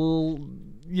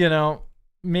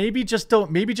 maybe just do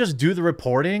the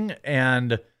reporting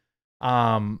and,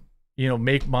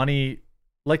 make money.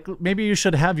 Like, maybe you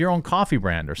should have your own coffee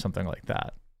brand or something like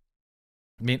that.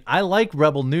 I mean, I like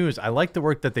Rebel News. I like the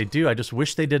work that they do. I just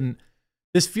wish they didn't.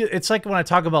 It's like when I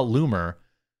talk about Loomer.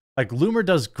 Like, Loomer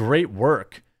does great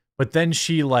work, but then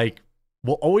she, like,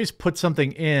 will always put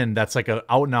something in that's like an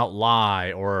out and out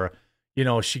lie, or,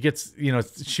 she gets,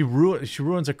 she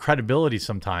ruins a credibility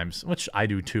sometimes, which I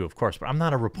do too, of course, but I'm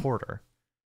not a reporter,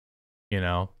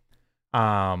 but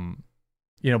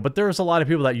there's a lot of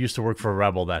people that used to work for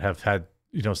Rebel that have had,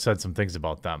 said some things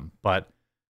about them. But,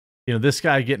 this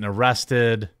guy getting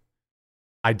arrested,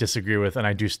 I disagree with, and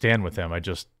I do stand with him. I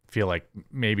just feel like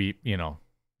maybe,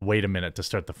 wait a minute to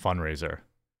start the fundraiser.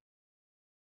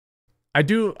 I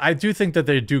do think that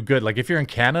they do good. Like, if you're in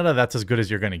Canada, that's as good as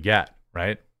you're going to get,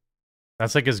 right?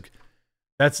 That's like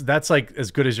that's like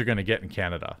as good as you're going to get in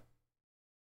Canada.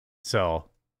 So,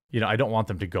 I don't want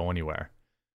them to go anywhere.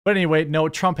 But anyway, no,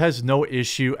 Trump has no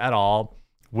issue at all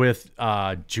with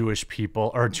LGBTQ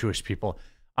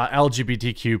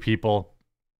people.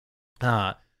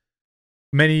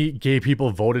 Many gay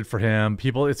people voted for him.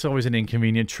 It's always an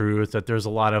inconvenient truth that there's a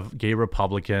lot of gay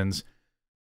Republicans.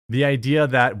 The idea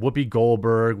that Whoopi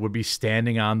Goldberg would be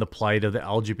standing on the plight of the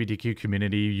LGBTQ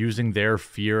community, using their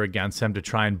fear against him to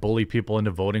try and bully people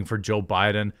into voting for Joe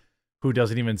Biden, who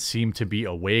doesn't even seem to be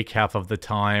awake half of the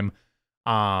time.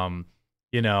 I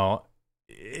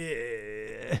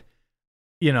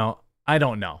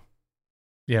don't know.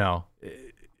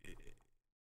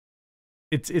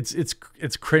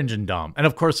 It's cringe and dumb. And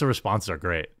of course the responses are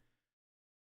great.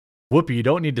 Whoopi, you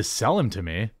don't need to sell him to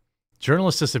me.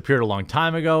 Journalist disappeared a long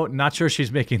time ago. Not sure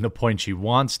she's making the point she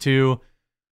wants to.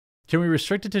 Can we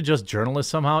restrict it to just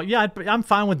journalists somehow? Yeah, I'm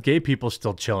fine with gay people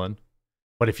still chilling.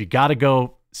 But if you gotta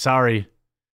go, sorry.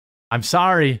 I'm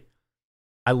sorry.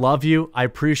 I love you. I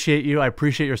appreciate you. I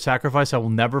appreciate your sacrifice. I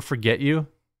will never forget you.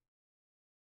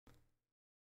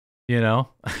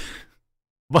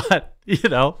 But,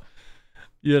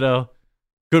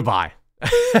 goodbye.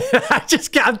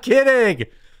 I'm kidding.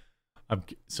 I'm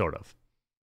sort of.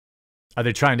 Are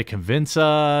they trying to convince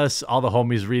us? All the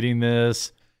homies reading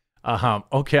this.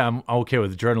 Okay, I'm okay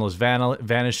with journalists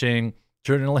vanishing.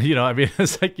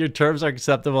 It's like your terms are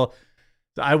acceptable.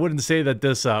 I wouldn't say that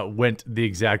this went the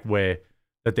exact way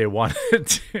that they wanted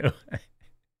it to.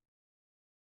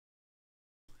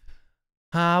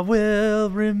 I will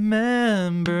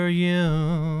remember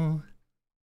you.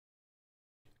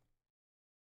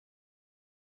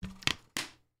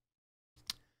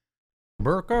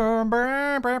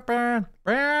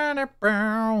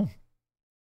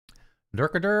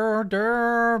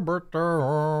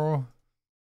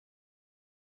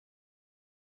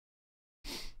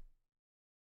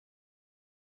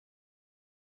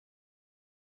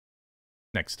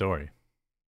 Next story.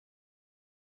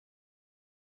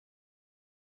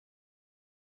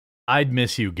 I'd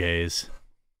miss you, gays.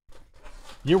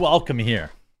 You're welcome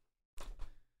here.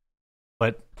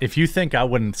 But if you think I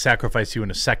wouldn't sacrifice you in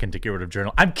a second to get rid of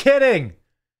journal, I'm kidding.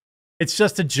 It's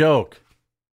just a joke.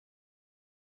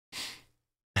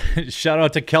 Shout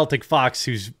out to Celtic Fox,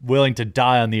 who's willing to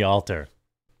die on the altar.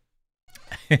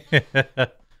 All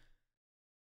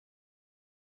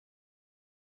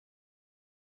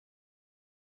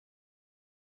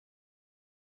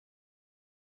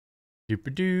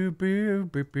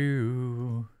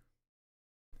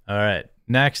right,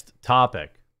 next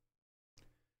topic.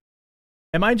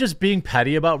 Am I just being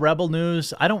petty about Rebel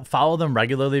News? I don't follow them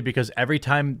regularly because every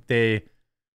time they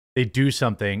do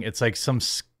something, it's like some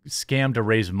scam to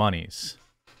raise monies.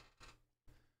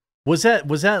 Was that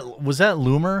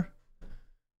Loomer?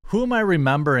 Who am I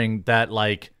remembering that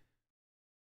like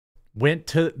went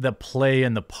to the play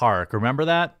in the park? Remember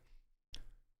that?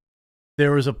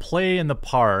 There was a play in the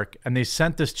park and they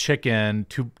sent this chick in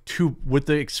to with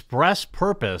the express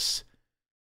purpose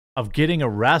of getting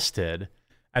arrested.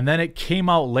 And then it came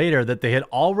out later that they had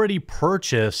already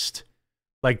purchased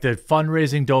like the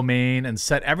fundraising domain and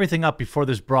set everything up before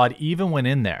this broad even went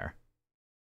in there.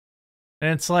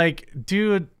 And it's like,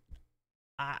 dude,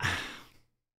 I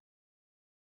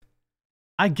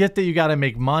get that you got to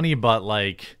make money, but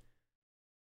like,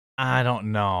 I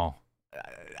don't know.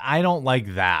 I don't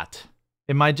like that.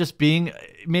 Am I just being,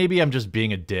 maybe I'm just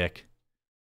being a dick.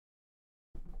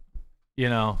 You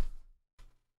know?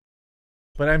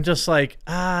 But I'm just like,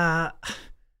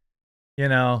 you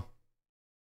know,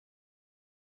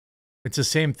 it's the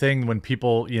same thing when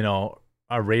people, you know,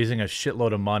 are raising a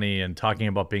shitload of money and talking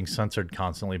about being censored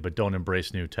constantly, but don't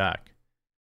embrace new tech.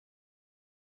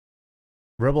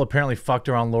 Rebel apparently fucked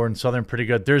around Lord and Southern pretty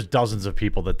good. There's dozens of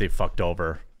people that they fucked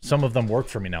over. Some of them work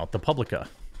for me now at the Publica.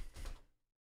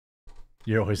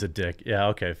 You're always a dick. Yeah,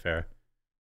 okay, fair.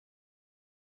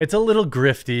 It's a little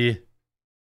grifty.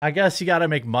 I guess you got to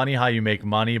make money how you make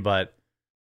money, but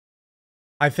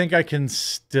I think I can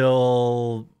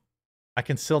still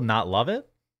not love it.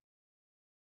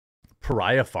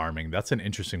 Pariah farming. That's an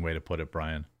interesting way to put it,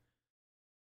 Brian.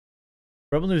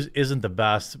 Rebel News isn't the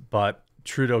best, but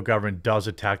Trudeau government does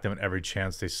attack them at every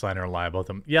chance they slander and lie about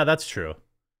them. Yeah, that's true.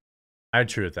 I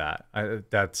agree with that.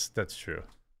 That's true.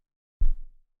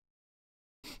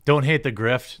 Don't hate the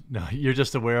grift. No, you're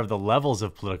just aware of the levels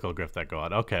of political grift that go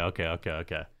on. Okay.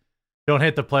 Don't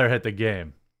hate the player, hate the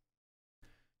game.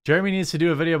 Jeremy needs to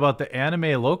do a video about the anime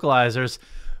localizers.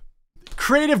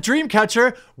 Creative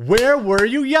Dreamcatcher, where were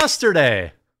you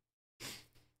yesterday?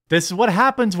 This is what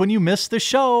happens when you miss the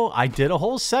show. I did a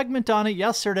whole segment on it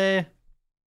yesterday.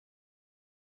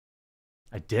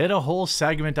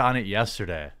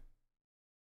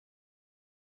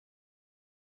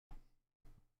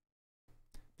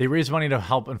 They raise money to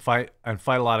help and fight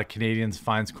a lot of Canadians,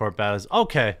 fines, court battles.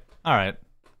 Okay. All right.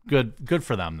 Good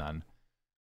for them then.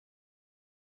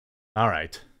 All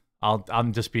right.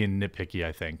 I'm just being nitpicky,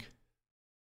 I think.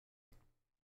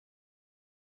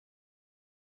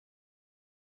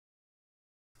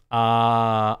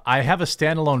 I have a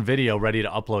standalone video ready to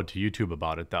upload to YouTube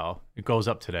about it though. It goes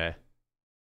up today.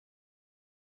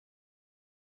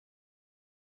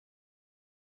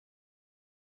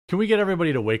 Can we get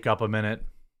everybody to wake up a minute?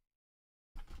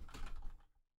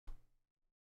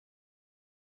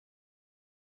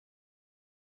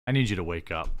 I need you to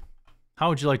wake up. How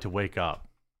would you like to wake up?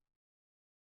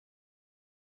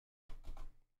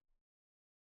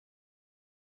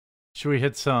 Should we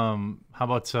hit some, how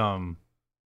about some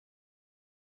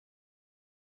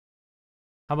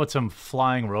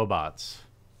flying robots?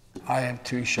 I have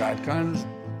 2 shotguns.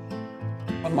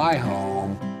 My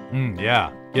home.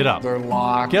 Yeah, get up. They're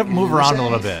locked. Get up, move around a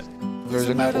little bit. There's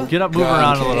a metal Get up, move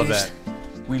around a little bit.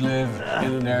 We live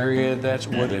in an area that's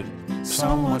wooded,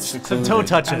 somewhat secluded. Some toe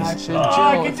touches. And I said,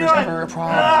 Joe, if there's ever a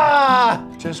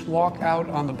problem, just walk out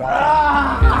on the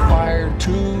balcony and fire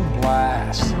 2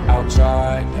 blasts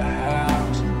outside the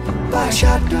house. Buy a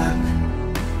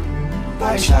shotgun.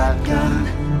 Buy a shotgun.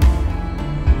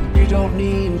 You don't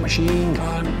need a machine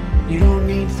gun. You don't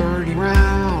need 30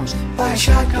 rounds. Buy a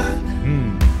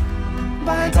shotgun.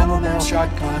 Buy a double barrel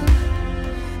shotgun.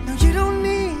 No, you don't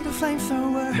need a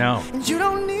flamethrower. No. And you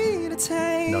don't need a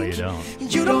tank. No, you don't.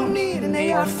 You don't need an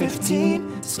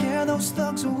AR-15 to scare those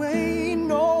thugs away.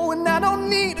 No, and I don't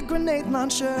need a grenade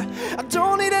launcher. I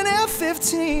don't need an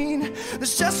F-15.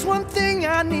 There's just one thing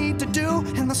I need to do,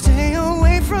 and they'll stay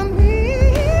away from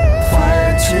me.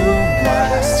 Fire 2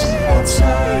 blasts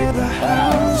outside the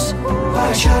house.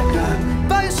 Buy a shotgun.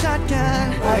 Buy a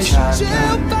shotgun. Buy a shotgun.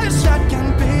 Jill, buy a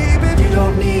shotgun, baby. You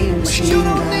don't need a machine You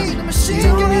gun. don't need a machine You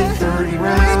don't gun. need 30 Way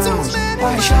rounds. too many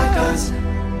Buy a shotgun.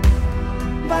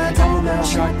 Buy a double barrel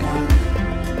shotgun.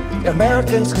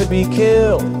 Americans could be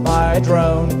killed by a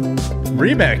drone.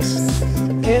 Remix.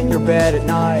 In your bed at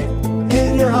night.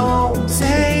 In your home.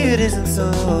 Say it isn't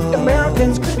so.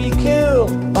 Americans could be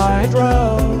killed by a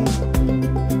drone.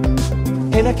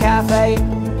 In a cafe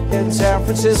in San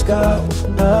Francisco.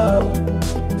 Oh,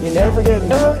 you never get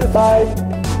notified.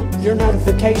 Your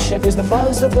notification is the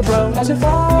buzz of the drone as it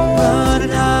flies. Run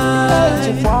and As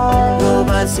it hide. flies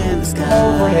Robots in the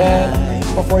sky. overhead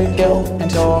before you go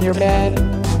into your bed.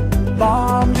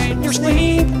 Bombed in your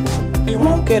sleep. You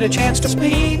won't get a chance to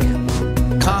speak.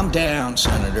 Calm down,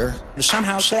 Senator. To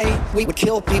somehow say we would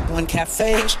kill people in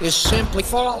cafes is simply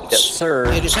false. Yes, sir.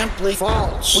 It is simply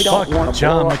false. We don't Fuck want to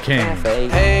John blow up McCain. cafe.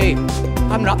 Hey,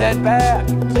 I'm not that bad.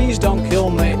 Please don't kill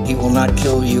me. He will not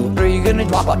kill you. Are you gonna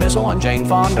drop a missile on Jane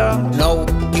Fonda? No,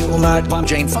 he will not bomb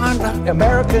Jane Fonda.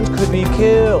 Americans could be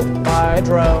killed by a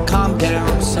drone. Calm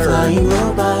down, sir. Flying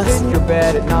robots. In your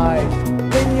bed at night.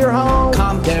 In your home.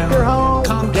 Calm down. Your home.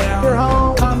 Calm down. Your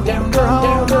home. Calm down. Your Calm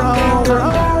home. down. Your Calm down. home. Your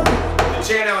Calm down. home. The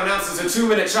chair now announces a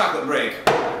 2-minute chocolate break.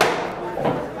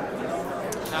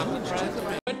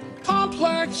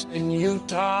 Complex in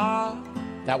Utah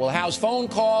that will house phone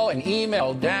call and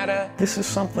email data. This is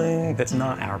something that's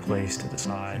not our place to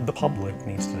decide. The public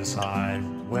needs to decide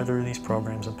whether these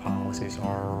programs and policies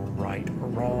are right or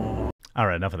wrong. All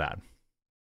right, enough of that.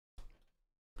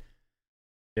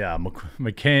 Yeah,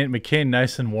 McCain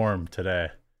nice and warm today.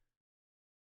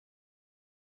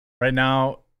 Right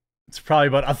now, it's probably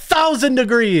about 1,000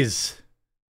 degrees.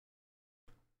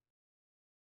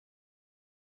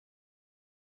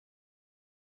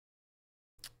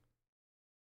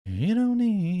 You don't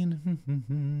need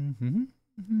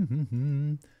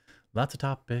lots of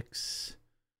topics.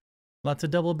 Lots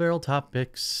of double barrel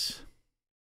topics.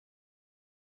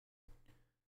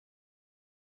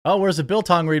 Oh, where's the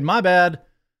Biltong read? My bad.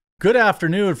 Good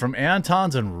afternoon from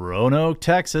Anton's in Roanoke,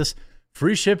 Texas.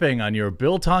 Free shipping on your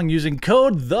Biltong using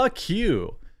code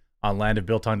THEQ on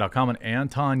landofbiltong.com and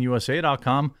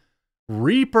antonusa.com.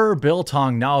 Reaper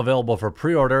Biltong now available for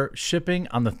pre-order. Shipping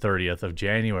on the 30th of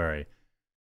January.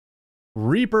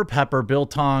 Reaper Pepper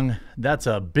Biltong, that's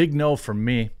a big no from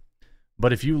me.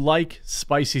 But if you like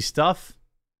spicy stuff,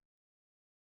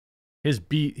 his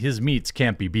meats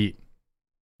can't be beat.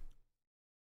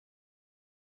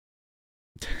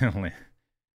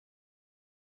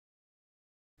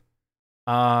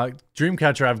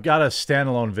 Dreamcatcher, I've got a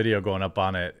standalone video going up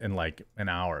on it in like an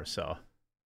hour, so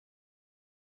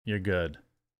you're good.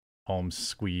 Home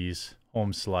squeeze,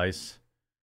 home slice.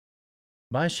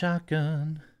 Buy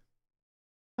shotgun.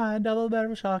 Buy double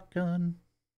barrel shotgun.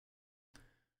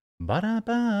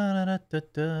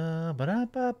 Ba-da-ba-da-da-da-da,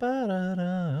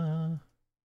 ba-da-ba-ba-da-da.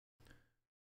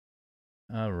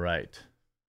 All right.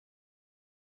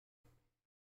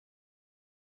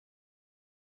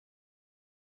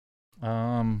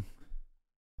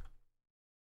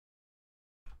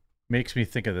 Makes me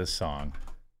think of this song.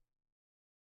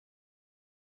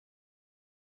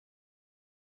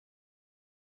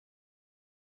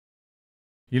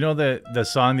 You know the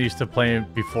song they used to play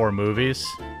before movies?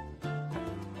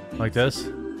 Like this?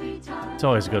 It's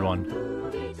always a good one.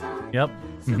 Yep.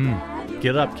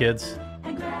 Get up, kids.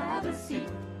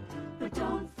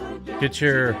 Get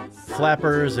your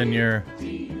flappers and your...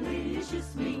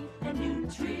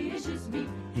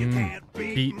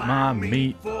 beat my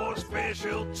meat.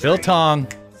 Biltong.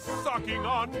 Sucking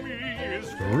on me is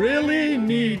Really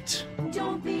neat.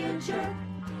 Don't be a jerk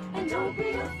and don't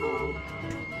be a fool.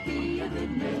 Be a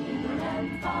good neighbor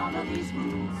and follow these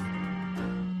rules.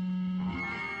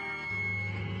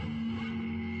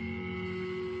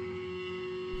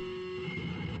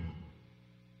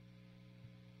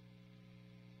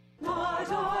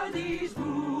 What are these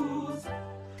rules?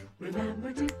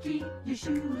 Remember to keep your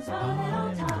shoes on at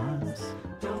all times.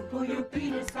 Don't pull your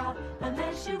penis out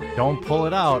unless you really Don't pull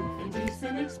it out.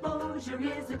 Indecent exposure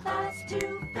is a class 2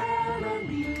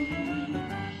 felony.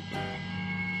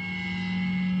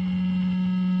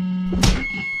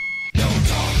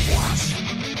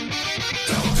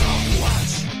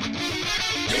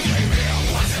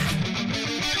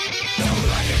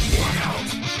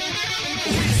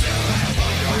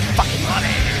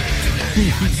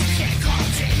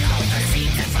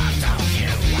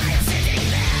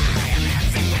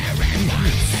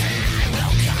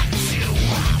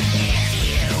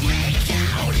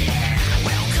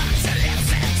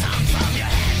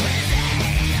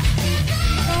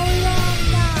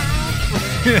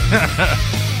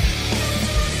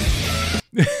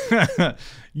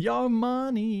 Your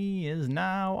money is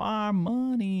now our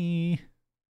money.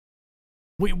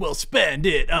 We will spend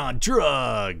it on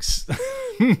drugs.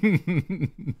 The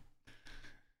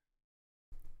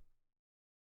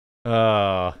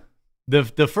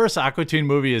first Aquatine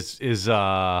movie is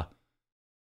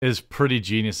pretty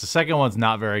genius. The second one's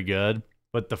not very good,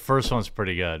 but the first one's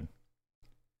pretty good.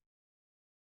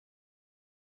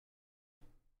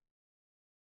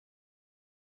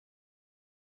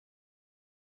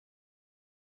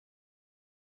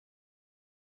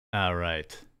 All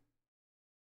right.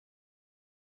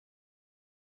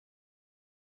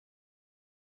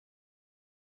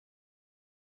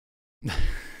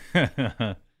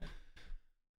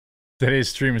 Today's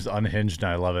stream is unhinged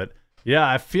and I love it. Yeah,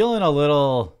 I'm feeling a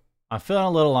little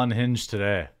unhinged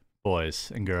today,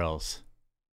 boys and girls.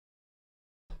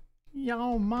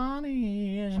 Your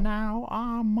money is now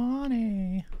our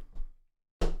money,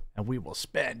 and we will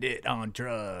spend it on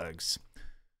drugs.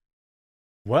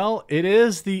 Well, it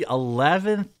is the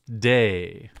 11th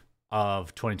day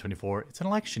of 2024. It's an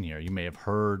election year. You may have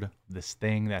heard this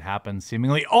thing that happens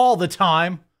seemingly all the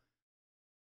time.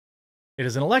 It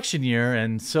is an election year,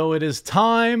 and so it is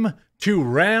time to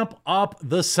ramp up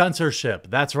the censorship.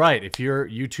 That's right. If you're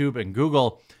YouTube and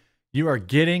Google, you are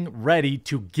getting ready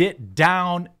to get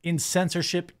down in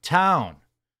censorship town.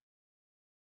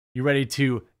 You're ready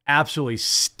to absolutely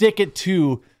stick it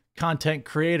to content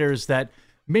creators that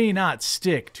may not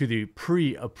stick to the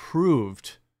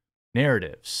pre-approved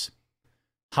narratives.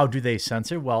 How do they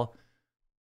censor? Well,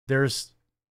 there's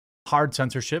hard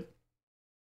censorship,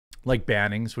 like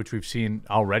bannings, which we've seen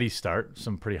already start,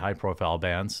 some pretty high-profile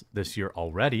bans this year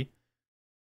already.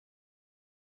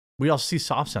 We also see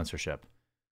soft censorship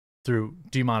through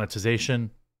demonetization,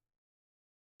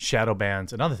 shadow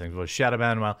bans, and other things. Well, shadow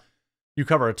ban, well, you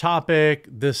cover a topic,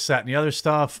 this, that, and the other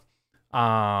stuff.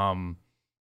 You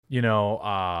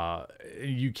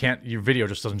can't, your video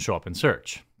just doesn't show up in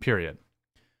search, period.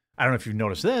 I don't know if you've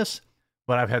noticed this,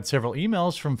 but I've had several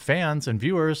emails from fans and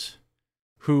viewers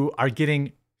who are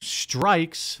getting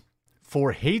strikes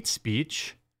for hate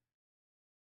speech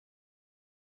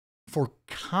for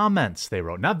comments they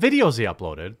wrote, not videos they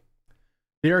uploaded.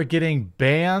 They are getting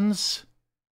bans.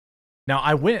 Now,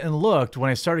 I went and looked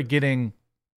when I started getting,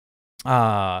 when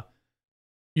I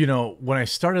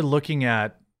started looking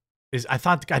at, I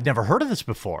thought I'd never heard of this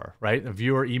before, right? A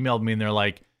viewer emailed me and they're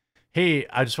like, hey,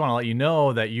 I just want to let you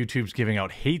know that YouTube's giving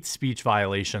out hate speech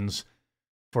violations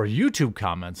for YouTube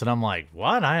comments. And I'm like,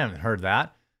 what? I haven't heard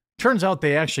that. Turns out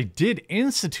they actually did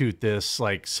institute this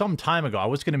like some time ago. I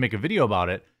was going to make a video about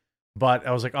it, but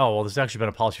I was like, oh, well, this has actually been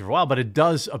a policy for a while, but it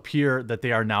does appear that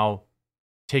they are now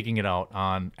taking it out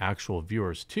on actual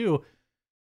viewers too.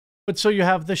 But so you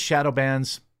have the shadow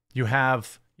bans, you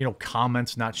have,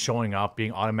 comments not showing up,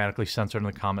 being automatically censored in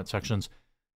the comment sections.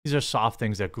 These are soft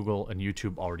things that Google and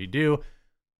YouTube already do.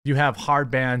 You have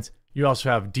hard bans. You also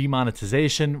have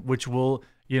demonetization, which will,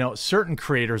 certain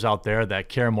creators out there that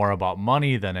care more about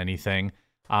money than anything,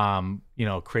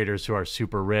 creators who are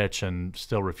super rich and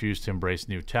still refuse to embrace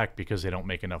new tech because they don't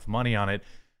make enough money on it.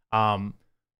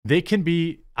 They can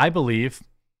be, I believe,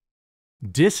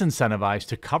 disincentivized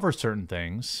to cover certain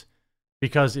things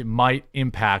because it might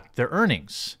impact their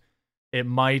earnings. It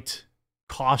might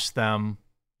cost them,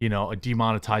 a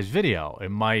demonetized video.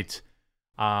 It might,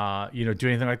 do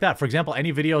anything like that. For example,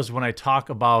 any videos when I talk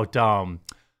about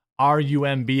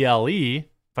RUMBLE,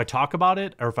 if I talk about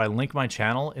it or if I link my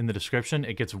channel in the description,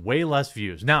 it gets way less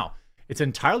views. Now, it's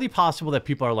entirely possible that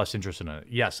people are less interested in it.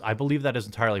 Yes, I believe that is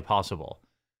entirely possible.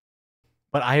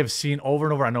 But I have seen over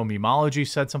and over, I know Memology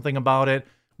said something about it.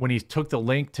 When he took the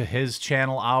link to his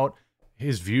channel out,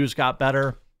 his views got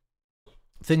better.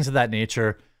 Things of that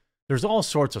nature. There's all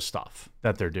sorts of stuff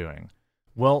that they're doing.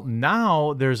 Well,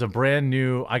 now there's a brand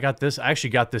new, I actually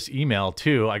got this email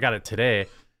too. I got it today.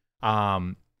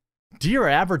 Dear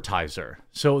advertiser.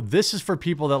 So this is for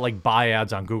people that like buy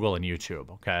ads on Google and YouTube,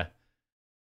 okay?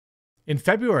 In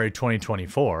February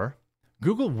 2024,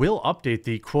 Google will update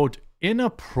the, quote,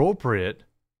 inappropriate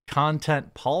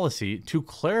content policy to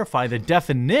clarify the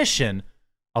definition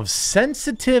of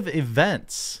sensitive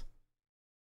events.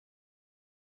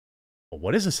 Well,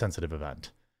 what is a sensitive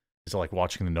event? Is it like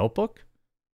watching The Notebook?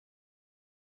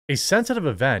 A sensitive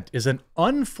event is an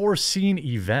unforeseen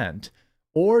event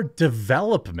or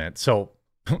development. So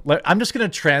I'm just going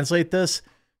to translate this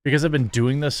because I've been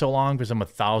doing this so long because I'm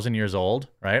 1,000 years old,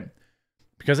 right?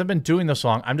 Because I've been doing this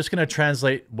long, I'm just going to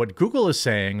translate what Google is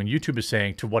saying and YouTube is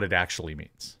saying to what it actually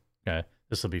means. Okay,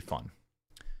 this will be fun.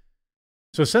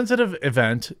 So a sensitive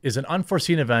event is an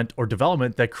unforeseen event or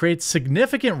development that creates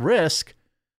significant risk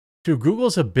to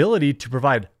Google's ability to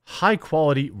provide high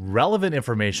quality, relevant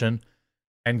information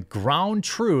and ground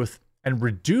truth and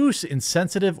reduce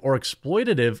insensitive or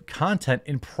exploitative content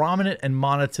in prominent and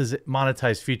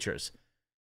monetized features.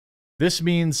 This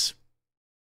means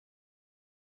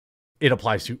it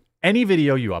applies to any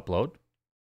video you upload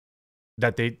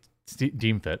that they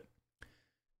deem fit.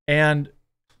 And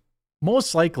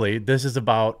most likely this is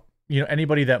about,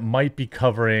 anybody that might be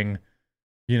covering,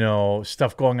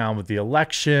 stuff going on with the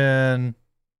election,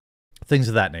 things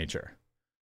of that nature.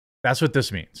 That's what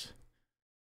this means.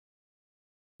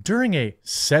 During a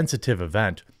sensitive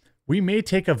event, we may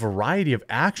take a variety of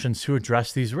actions to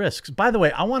address these risks. By the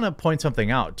way, I want to point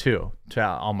something out too to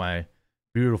all my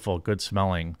beautiful, good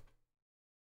smelling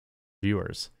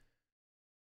viewers.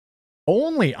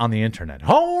 Only on the internet.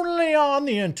 Only on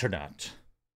the internet.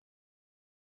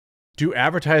 Do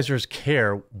advertisers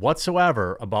care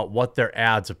whatsoever about what their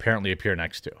ads apparently appear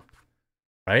next to?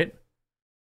 Right?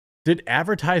 Did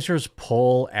advertisers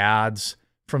pull ads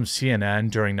from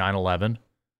CNN during 9/11?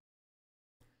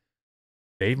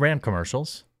 They ran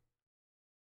commercials.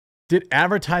 Did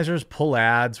advertisers pull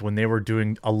ads when they were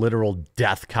doing a literal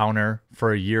death counter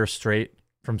for a year straight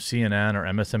from CNN or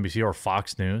MSNBC or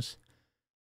Fox News?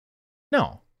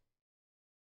 No.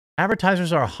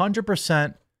 Advertisers are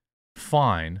 100%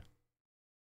 fine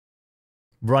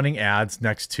running ads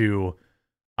next to,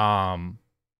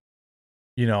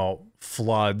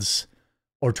 floods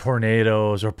or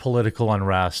tornadoes or political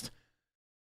unrest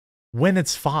when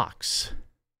it's Fox,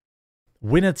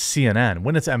 when it's CNN,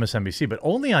 when it's MSNBC, but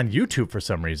only on YouTube for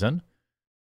some reason.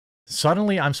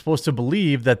 Suddenly I'm supposed to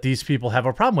believe that these people have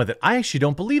a problem with it. I actually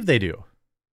don't believe they do.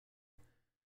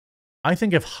 I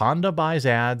think if Honda buys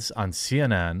ads on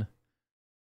CNN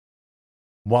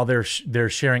while they're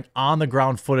sharing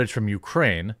on-the-ground footage from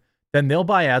Ukraine, then they'll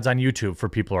buy ads on YouTube for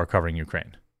people who are covering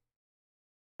Ukraine.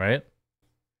 Right?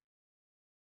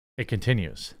 It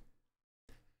continues.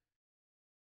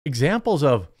 Examples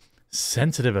of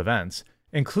sensitive events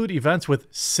include events with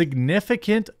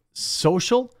significant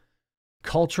social,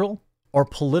 cultural, or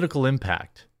political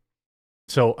impact.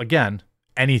 So again,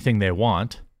 anything they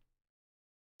want,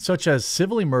 such as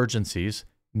civil emergencies,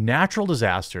 natural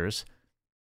disasters,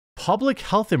 public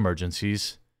health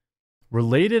emergencies,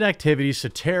 related activities to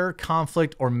terror,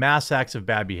 conflict, or mass acts of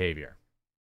bad behavior.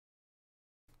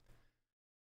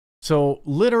 So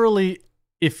literally,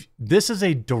 if this is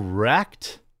a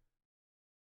direct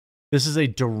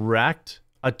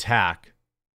attack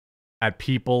at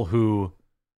people who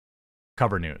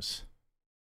cover news,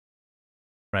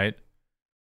 right?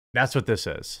 That's what this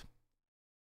is.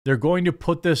 They're going to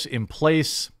put this in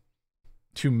place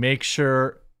to make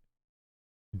sure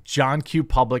John Q.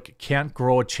 Public can't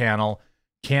grow a channel,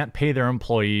 can't pay their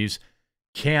employees,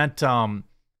 can't,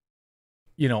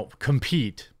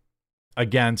 compete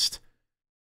against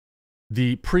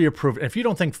the pre-approved. If you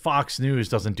don't think Fox News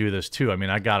doesn't do this too, I mean,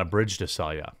 I got a bridge to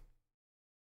sell you.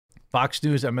 Fox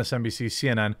News, MSNBC,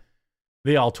 CNN,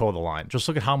 they all toe the line. Just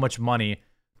look at how much money,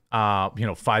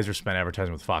 Pfizer spent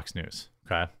advertising with Fox News.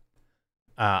 Okay.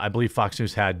 I believe Fox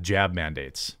News had jab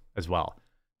mandates as well.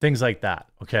 Things like that.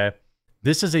 Okay.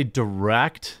 This is a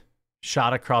direct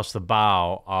shot across the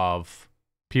bow of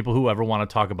people who ever want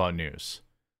to talk about news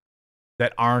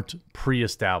that aren't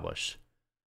pre-established.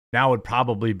 Now would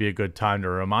probably be a good time to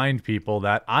remind people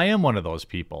that I am one of those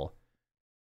people.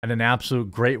 And an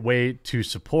absolute great way to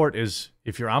support is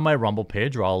if you're on my Rumble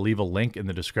page, or I'll leave a link in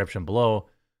the description below.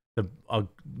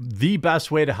 The best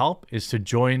way to help is to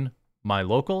join my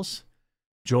locals,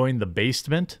 join the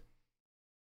basement.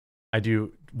 I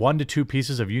do 1 to 2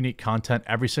 pieces of unique content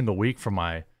every single week for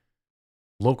my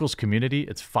locals community.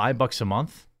 It's $5 a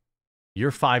month.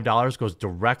 Your $5 goes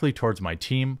directly towards my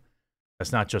team.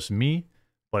 That's not just me,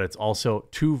 but it's also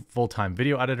 2 full-time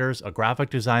video editors, a graphic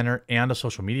designer, and a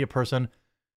social media person.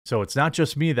 So it's not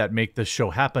just me that make this show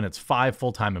happen. It's 5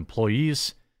 full-time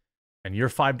employees, and your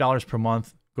 $5 per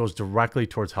month goes directly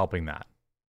towards helping that.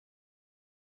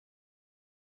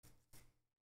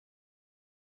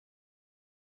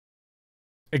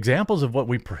 Examples of what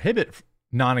we prohibit: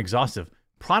 non-exhaustive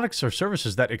products or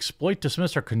services that exploit,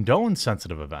 dismiss, or condone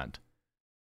sensitive event.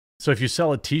 So if you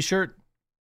sell a t-shirt,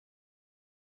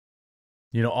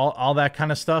 all that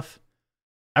kind of stuff.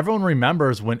 Everyone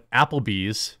remembers when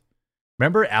Applebee's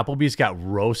got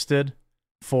roasted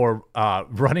for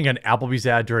running an Applebee's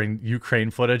ad during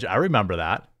Ukraine footage. I remember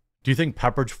that. Do you think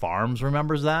Pepperidge Farms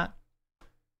remembers that?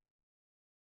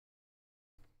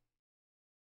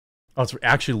 Oh, it's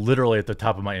actually literally at the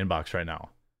top of my inbox right now.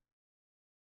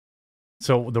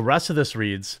 So the rest of this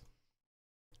reads,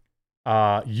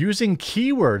 using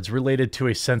keywords related to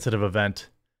a sensitive event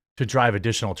to drive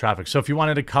additional traffic. So if you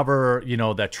wanted to cover,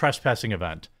 that trespassing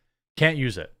event, can't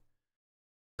use it.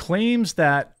 Claims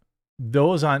that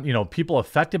those people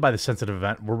affected by the sensitive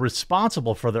event were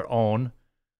responsible for their own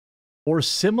or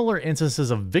similar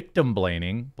instances of victim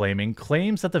blaming,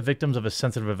 claims that the victims of a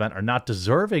sensitive event are not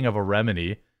deserving of a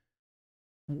remedy.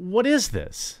 What is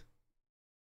this?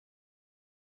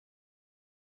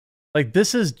 Like,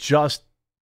 this is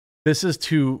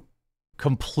to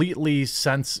completely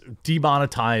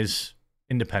demonetize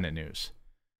independent news.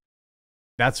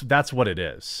 That's what it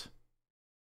is.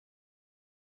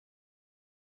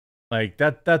 Like,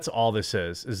 that's all this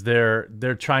is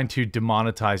they're trying to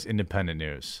demonetize independent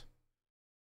news.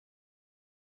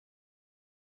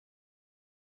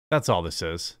 That's all this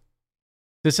is.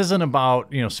 This isn't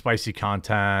about, you know, spicy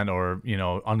content or, you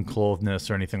know, unclothedness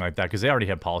or anything like that, because they already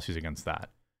have policies against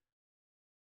that.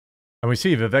 And we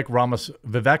see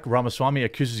Vivek Ramaswamy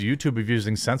accuses YouTube of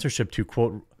using censorship to,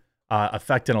 quote,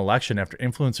 affect an election after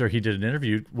influencer he did an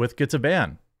interview with gets a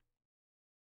ban.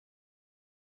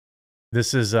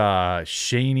 This is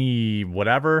Shaney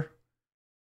whatever,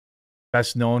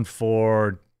 best known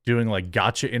for doing like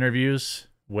gotcha interviews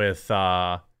with,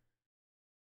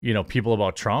 you know, people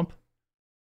about Trump.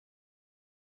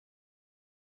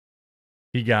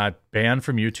 He got banned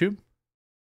from YouTube.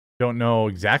 Don't know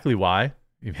exactly why.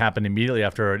 It happened immediately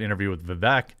after an interview with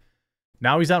Vivek.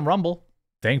 Now he's on Rumble,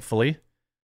 thankfully.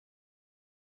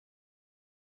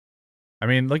 I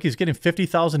mean, look, he's getting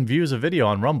 50,000 views a video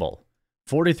on Rumble.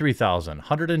 43,000,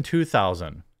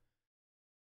 102,000.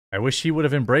 I wish he would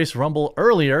have embraced Rumble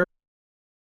earlier.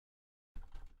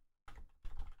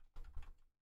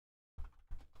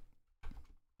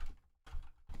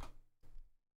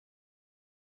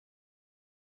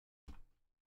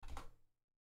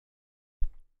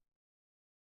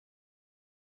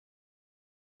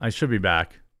 I should be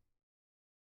back.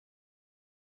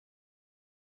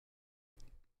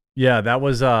 Yeah, that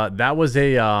was a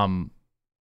freaking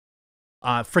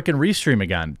restream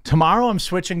again. Tomorrow I'm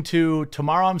switching to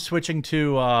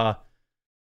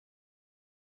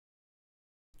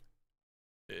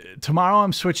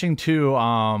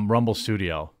Rumble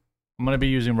Studio. I'm going to be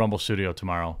using Rumble Studio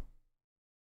tomorrow.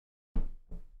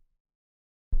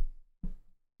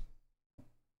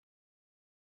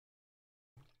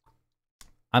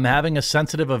 I'm having a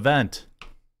sensitive event.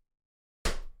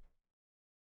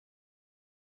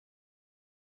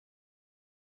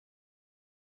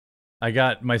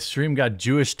 My stream got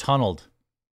Jewish tunneled.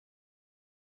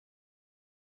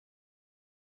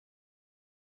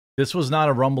 This was not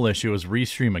a Rumble issue, it was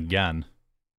restream again.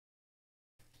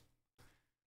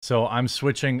 So I'm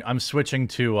switching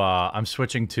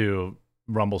to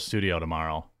Rumble Studio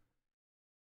tomorrow.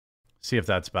 See if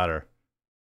that's better.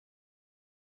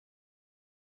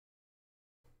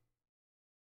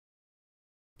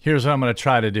 Here's what I'm going to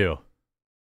try to do.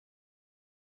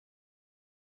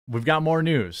 We've got more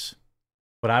news,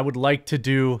 but I would like to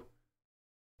do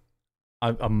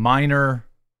a minor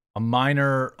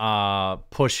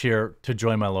push here to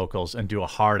join my locals and do a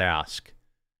hard ask.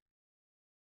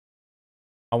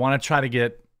 I want to try to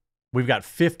get, we've got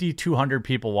 5,200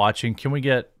 people watching. Can we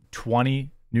get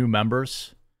 20 new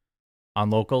members on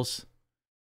locals?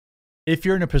 If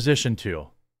you're in a position to,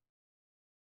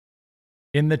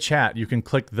 in the chat, you can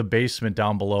click the basement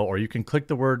down below, or you can click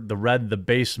the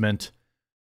basement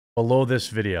below this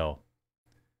video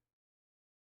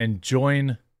and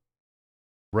join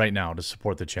right now to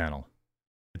support the channel.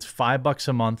 It's $5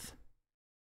 a month.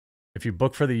 If you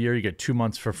book for the year, you get 2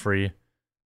 months for free.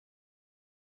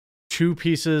 2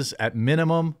 pieces at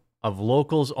minimum of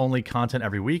locals only content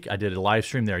every week. I did a live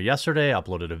stream there yesterday,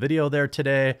 uploaded a video there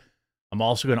today. I'm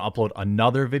also going to upload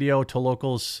another video to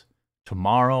locals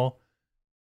tomorrow.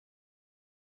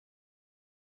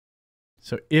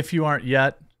 So if you aren't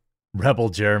yet, Rebel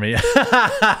Jeremy.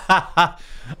 I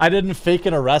didn't fake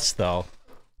an arrest though.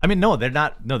 I mean, no, they're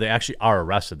not. No, they actually are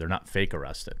arrested. They're not fake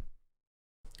arrested.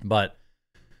 But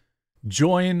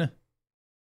join.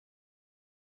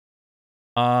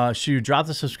 Should you drop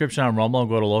the subscription on Rumble and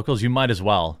go to locals? You might as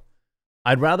well.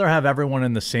 I'd rather have everyone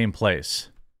in the same place.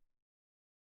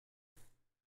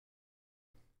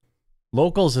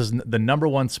 Locals is the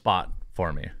 #1 spot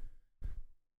for me.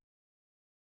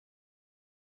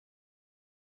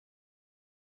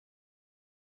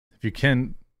 If you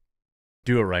can,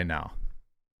 do it right now.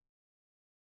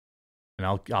 And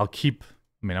I'll keep,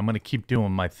 I mean, I'm going to keep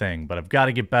doing my thing, but I've got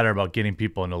to get better about getting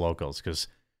people into locals because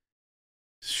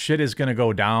shit is going to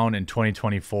go down in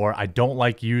 2024. I don't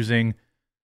like using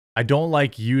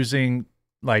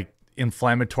like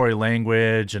inflammatory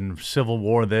language and Civil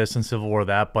War this and Civil War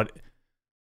that, but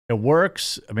it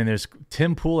works. I mean,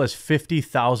 Tim Pool has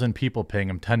 50,000 people paying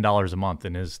him $10 a month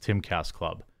in his Timcast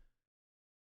club.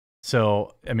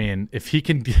 So, I mean, if he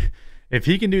can do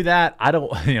that, I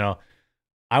don't, you know,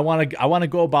 I want to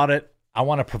go about it. I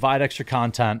want to provide extra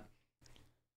content.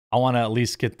 I want to at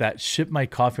least get that. Ship my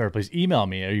coffee order, please. Email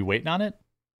me. Are you waiting on it?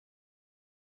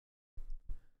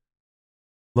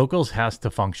 Locals has to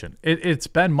function. It's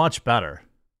been much better.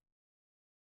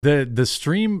 The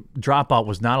stream dropout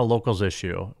was not a locals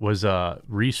issue. It was a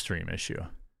restream issue.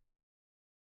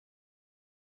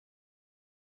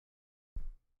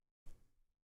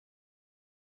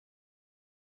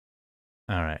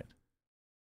 All right.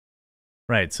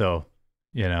 Right, so,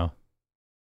 you know,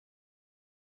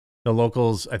 the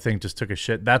locals, I think, just took a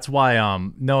shit. That's why,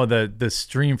 no, the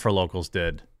stream for locals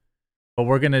did. But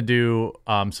we're going to do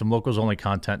some locals only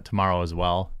content tomorrow as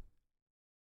well.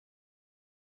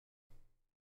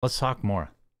 Let's talk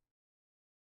more.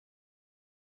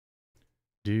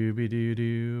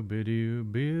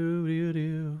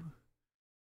 Doo-be-doo-doo-be-doo-boo-doo-doo.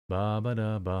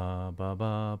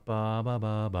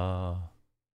 Ba-ba-da-ba-ba-ba-ba-ba-ba.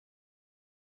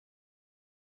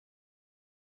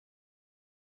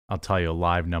 I'll tell you a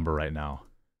live number right now.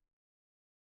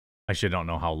 Actually, I don't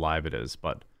know how live it is,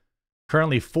 but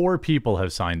currently 4 people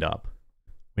have signed up.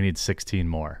 We need 16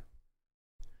 more.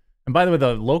 And by the way,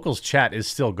 the locals chat is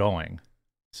still going.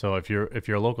 So if you're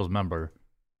a locals member,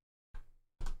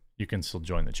 you can still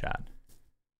join the chat.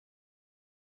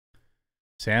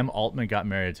 Sam Altman got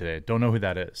married today. Don't know who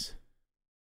that is.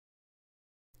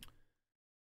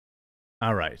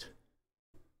 All right.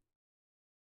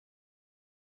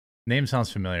 Name sounds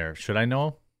familiar. Should I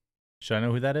know? Should I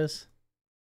know who that is?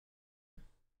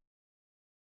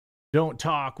 Don't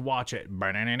talk, watch it.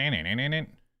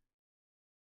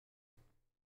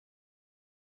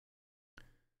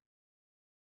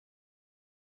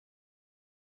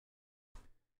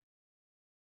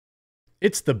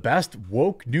 It's the best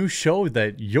woke new show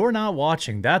that you're not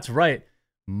watching. That's right.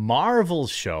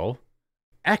 Marvel's show,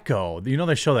 Echo. You know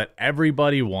the show that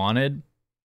everybody wanted?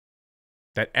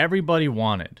 That everybody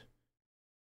wanted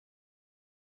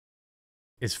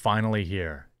is finally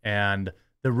here. And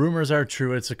the rumors are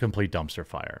true. It's a complete dumpster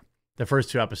fire. The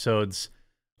first 2 episodes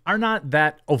are not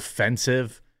that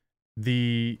offensive.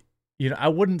 I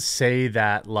wouldn't say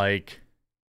that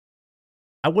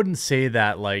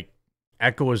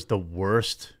Echo is the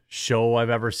worst show I've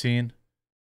ever seen.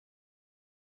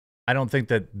 I don't think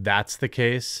that that's the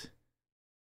case.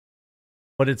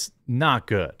 But it's not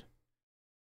good.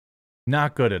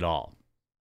 Not good at all.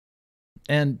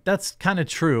 And that's kind of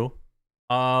true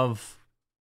of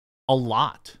a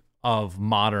lot of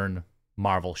modern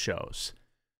Marvel shows.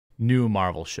 New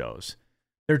Marvel shows.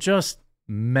 They're just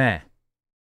meh.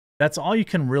 That's all you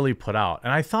can really put out.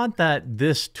 And I thought that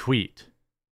this tweet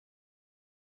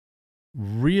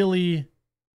really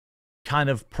kind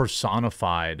of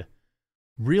personified,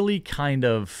 really kind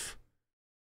of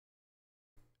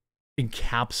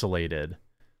encapsulated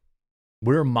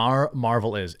where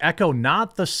Marvel is. Echo,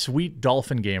 not the sweet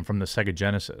dolphin game from the Sega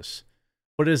Genesis,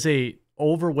 but is a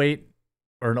overweight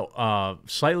or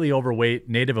slightly overweight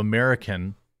Native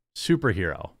American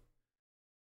superhero.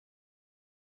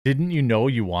 Didn't you know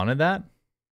you wanted that?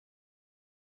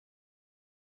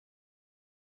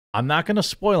 I'm not going to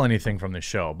spoil anything from the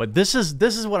show, but this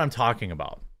is what I'm talking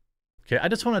about. Okay, I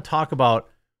just want to talk about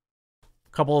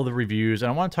a couple of the reviews,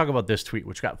 and I want to talk about this tweet,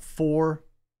 which got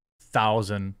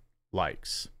 4,000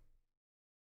 likes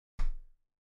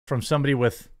from somebody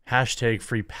with hashtag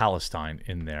Free Palestine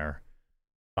in their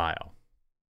bio.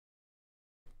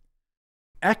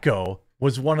 Echo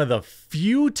was one of the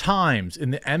few times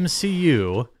in the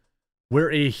MCU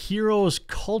where a hero's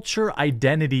culture,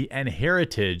 identity, and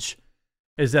heritage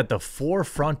is at the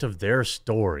forefront of their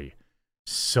story.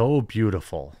 So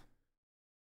beautiful.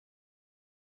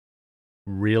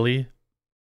 Really?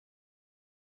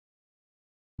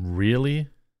 Really?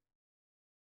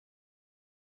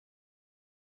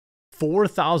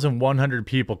 4,100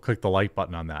 people clicked the like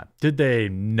button on that. Did they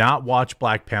not watch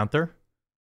Black Panther?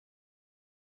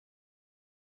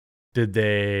 Did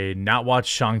they not watch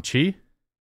Shang-Chi?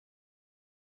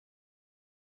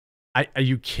 Are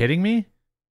you kidding me?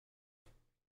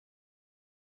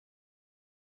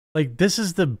 Like, this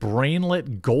is the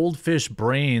brainlet goldfish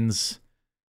brains.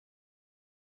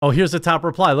 Oh, here's the top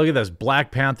reply. Look at this. Black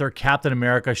Panther, Captain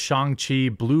America, Shang-Chi,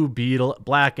 Blue Beetle,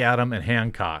 Black Adam, and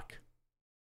Hancock.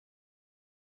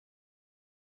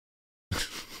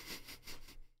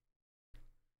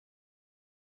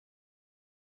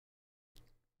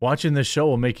 Watching this show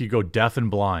will make you go deaf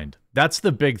and blind. That's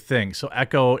the big thing. So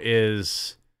Echo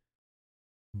is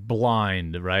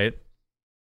blind, right?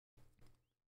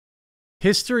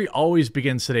 History always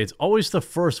begins today. It's always the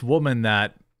first woman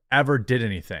that ever did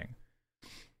anything.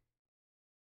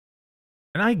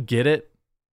 And I get it.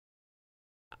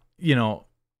 You know,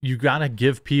 you got to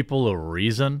give people a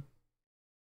reason.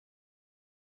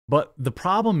 But the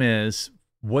problem is,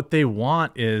 what they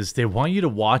want is they want you to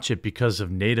watch it because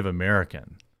of Native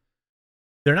American.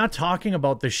 They're not talking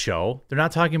about the show. They're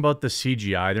not talking about the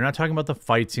CGI. They're not talking about the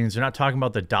fight scenes. They're not talking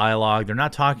about the dialogue. They're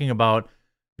not talking about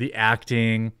the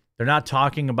acting. They're not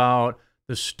talking about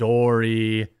the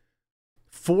story.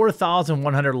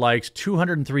 4,100 likes,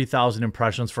 203,000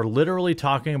 impressions for literally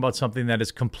talking about something that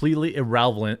is completely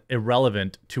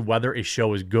irrelevant to whether a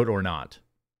show is good or not.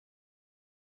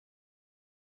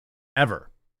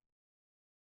 Ever.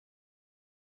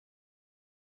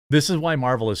 This is why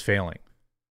Marvel is failing.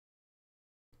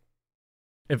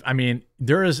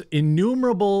 There is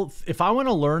innumerable. If I want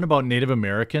to learn about Native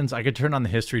Americans, I could turn on the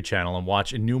History Channel and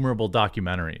watch innumerable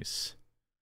documentaries.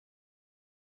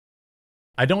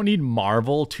 I don't need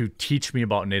Marvel to teach me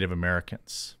about Native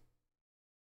Americans.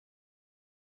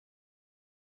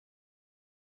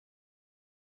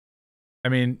 I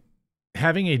mean,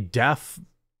 having a deaf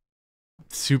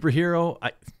superhero,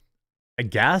 I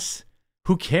guess,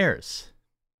 who cares?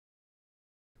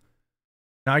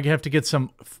 Now I have to get some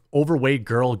overweight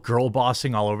girl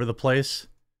bossing all over the place.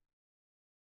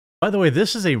 By the way,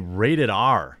 this is a rated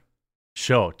R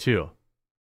show, too.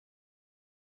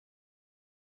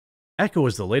 Echo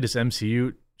is the latest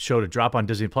MCU show to drop on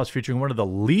Disney Plus, featuring one of the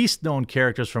least known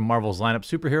characters from Marvel's lineup,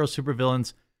 superheroes,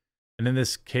 supervillains, and in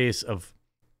this case of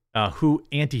Who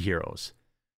antiheroes.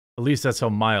 At least that's how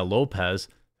Maya Lopez,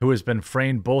 who has been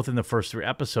framed both in the first 3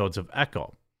 episodes of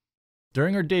Echo.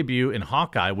 During her debut in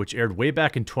Hawkeye, which aired way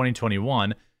back in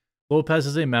 2021, Lopez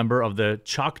is a member of the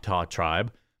Choctaw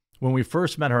tribe. When we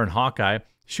first met her in Hawkeye,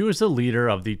 she was the leader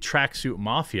of the Tracksuit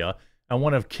Mafia and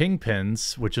one of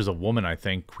Kingpin's, which is a woman, I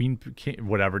think,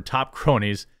 top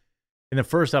cronies. In the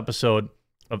first episode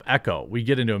of Echo, we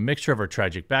get into a mixture of her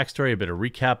tragic backstory, a bit of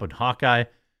recap of Hawkeye,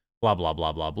 blah, blah,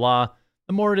 blah, blah, blah.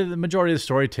 The majority of the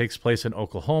story takes place in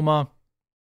Oklahoma,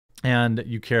 and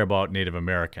you care about Native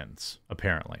Americans,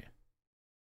 apparently.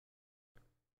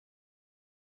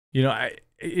 You know,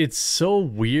 it's so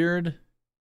weird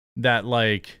that,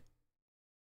 like,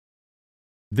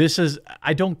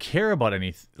 I don't care about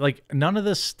anything. Like, none of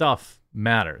this stuff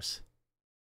matters.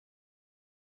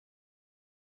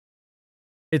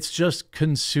 It's just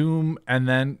consume and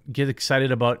then get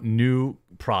excited about new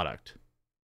product.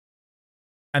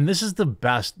 And this is the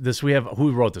best.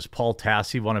 Who wrote this? Paul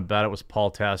Tassi. Want to bet it was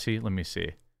Paul Tassi? Let me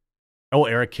see. Oh,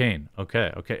 Eric Kane.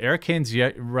 Okay. Eric Kane's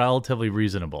relatively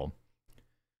reasonable.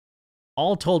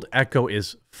 All told, Echo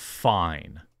is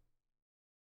fine.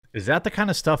 Is that the kind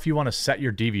of stuff you want to set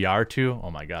your DVR to? Oh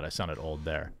my God, I sounded old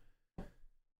there.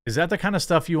 Is that the kind of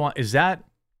stuff you want? Is that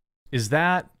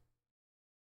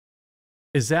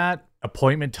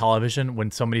appointment television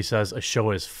when somebody says a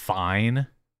show is fine?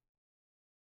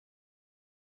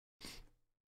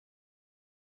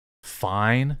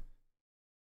 Fine?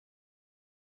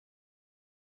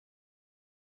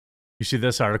 You see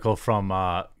this article from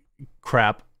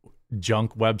crap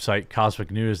junk website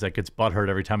Cosmic News that gets butthurt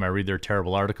every time I read their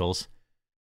terrible articles.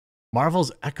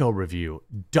 Marvel's Echo review,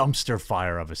 dumpster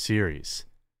fire of a series.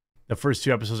 The first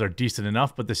 2 episodes are decent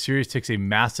enough, but the series takes a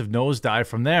massive nosedive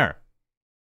from there.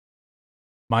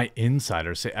 My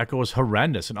insiders say Echo is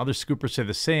horrendous, and other scoopers say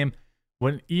the same,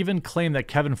 when even claim that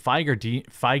Kevin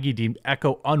Feige deemed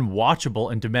Echo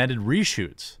unwatchable and demanded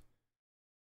reshoots.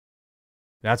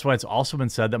 That's why it's also been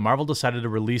said that Marvel decided to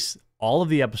release all of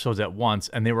the episodes at once,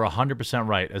 and they were 100%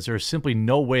 right, as there is simply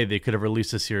no way they could have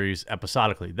released the series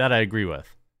episodically. That I agree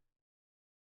with.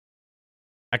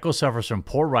 Echo suffers from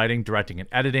poor writing, directing, and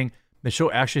editing. The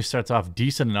show actually starts off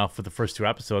decent enough with the first 2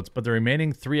 episodes, but the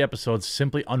remaining 3 episodes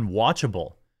simply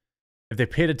unwatchable. If they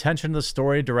paid attention to the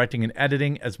story, directing, and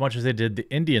editing as much as they did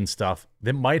the Indian stuff,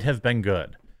 they might have been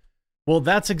good. Well,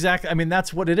 that's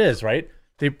what it is, right?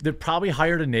 They probably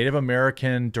hired a Native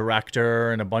American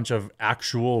director and a bunch of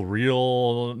actual,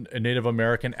 real Native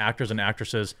American actors and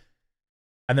actresses.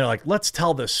 And they're like, let's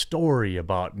tell this story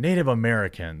about Native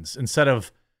Americans instead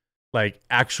of, like,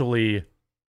 actually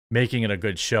making it a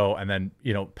good show and then,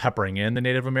 you know, peppering in the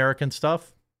Native American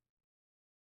stuff.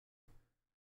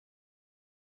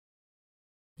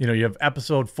 You know, you have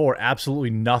episode 4,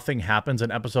 absolutely nothing happens,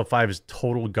 and episode 5 is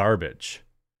total garbage.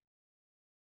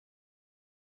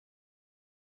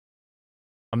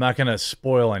 I'm not going to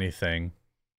spoil anything.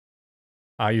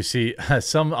 You see,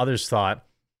 some others thought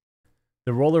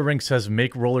the roller rink says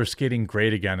make roller skating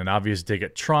great again. An obvious dig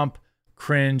at Trump.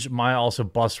 Cringe. Maya also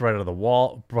busts right out of the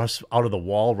wall. Busts out of the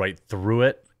wall right through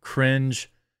it.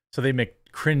 Cringe. So they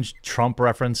make cringe Trump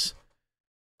reference.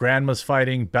 Grandma's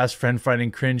fighting. Best friend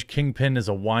fighting. Cringe. Kingpin is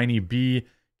a whiny bee.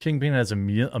 Kingpin has a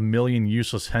million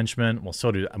useless henchmen. Well,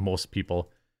 so do most people.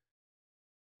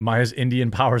 Maya's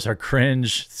Indian powers are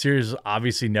cringe. Series is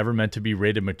obviously never meant to be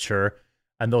rated mature.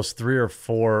 And those 3 or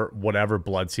 4 whatever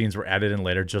blood scenes were added in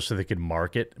later just so they could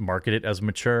market it as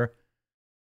mature.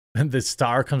 And the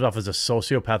star comes off as a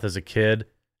sociopath as a kid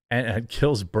and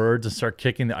kills birds and start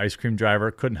kicking the ice cream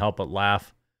driver. Couldn't help but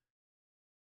laugh.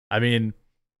 I mean,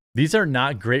 these are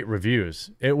not great reviews.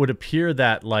 It would appear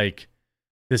that, like,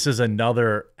 this is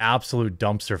another absolute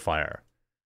dumpster fire.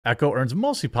 Echo earns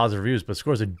mostly positive reviews, but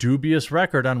scores a dubious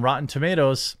record on Rotten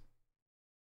Tomatoes.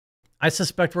 I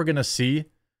suspect we're going to see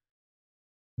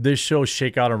this show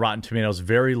shake out on Rotten Tomatoes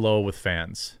very low with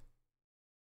fans.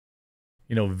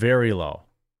 very low.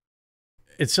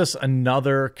 It's just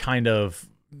another kind of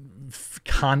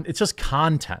it's just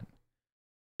content.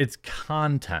 It's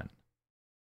content.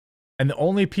 And the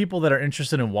only people that are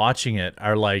interested in watching it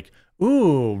are like,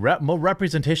 ooh, more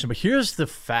representation. But here's the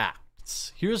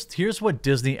facts. Here's what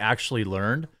Disney actually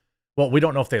learned. Well, we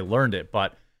don't know if they learned it,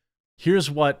 but here's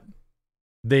what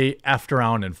they effed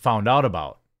around and found out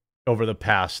about over the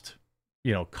past,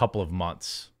 couple of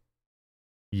months,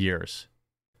 years.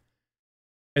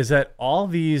 Is that all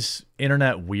these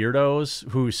internet weirdos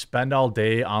who spend all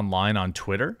day online on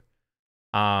Twitter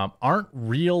aren't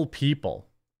real people.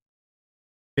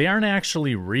 They aren't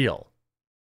actually real.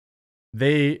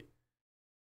 They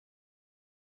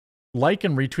like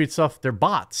and retweet stuff. They're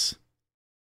bots.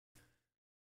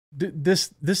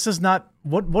 This is not...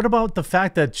 What about the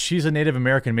fact that she's a Native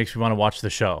American makes me want to watch the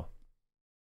show?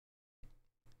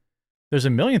 There's a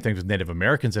million things with Native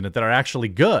Americans in it that are actually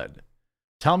good.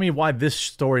 Tell me why this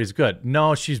story is good.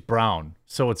 No, she's brown,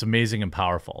 so it's amazing and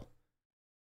powerful.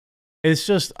 It's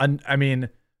just,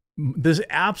 this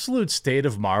absolute state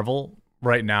of Marvel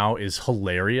right now is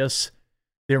hilarious.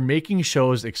 They're making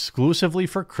shows exclusively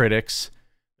for critics.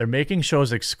 They're making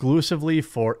shows exclusively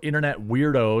for internet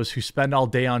weirdos who spend all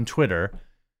day on Twitter.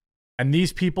 And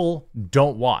these people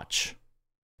don't watch.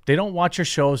 They don't watch your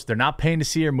shows. They're not paying to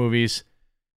see your movies.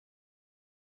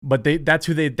 But that's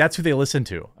who they listen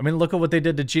to. I mean, look at what they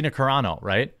did to Gina Carano,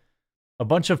 right? A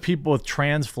bunch of people with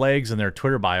trans flags in their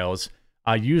Twitter bios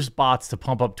used bots to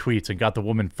pump up tweets and got the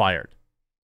woman fired.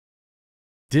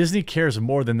 Disney cares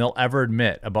more than they'll ever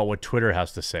admit about what Twitter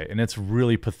has to say, and it's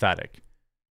really pathetic.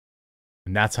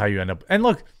 And that's how you end up. And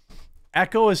look,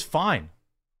 Echo is fine.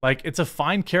 Like, it's a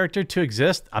fine character to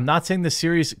exist. I'm not saying the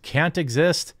series can't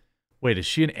exist. Wait, is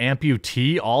she an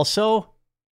amputee also?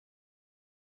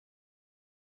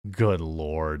 Good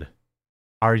Lord.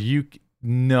 Are you...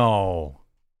 No.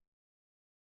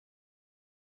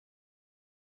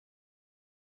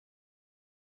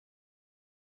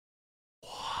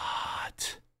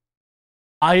 What?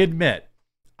 I admit,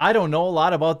 I don't know a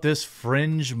lot about this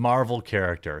fringe Marvel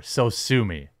character, so sue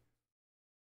me.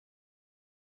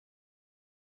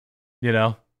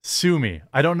 Sue me.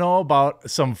 I don't know about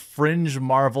some fringe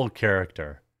Marvel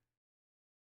character.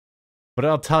 But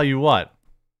I'll tell you what.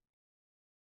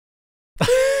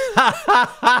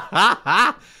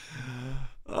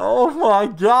 Oh my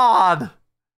God.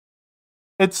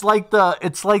 It's like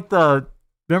the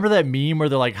remember that meme where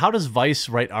they're like, how does Vice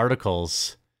write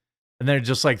articles? And they're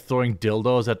just like throwing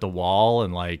dildos at the wall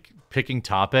and like picking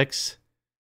topics.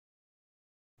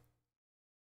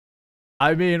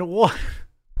 I mean, what?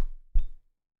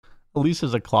 At least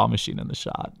there's a claw machine in the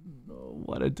shot. Oh,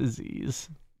 what a disease.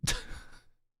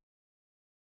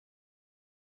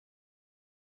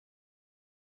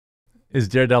 Is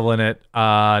Daredevil in it?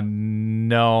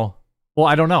 No. Well,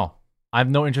 I don't know. I have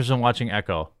no interest in watching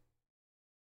Echo.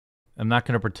 I'm not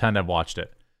going to pretend I've watched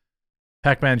it.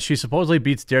 Pac-Man, she supposedly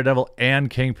beats Daredevil and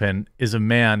Kingpin, is a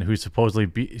man who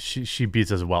supposedly she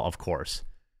beats as well, of course.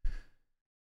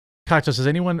 Cocktail says,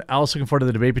 anyone else looking forward to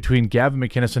the debate between Gavin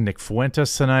McInnes and Nick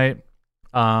Fuentes tonight?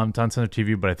 It's on Center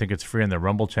TV, but I think it's free on the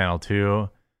Rumble channel too.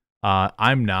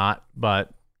 I'm not,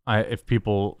 but if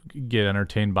people get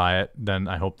entertained by it, then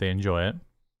I hope they enjoy it.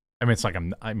 I mean, it's like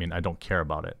I don't care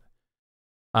about it.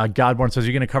 Godborn says,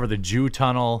 you're going to cover the Jew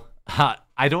tunnel.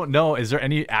 I don't know. Is there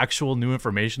any actual new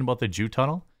information about the Jew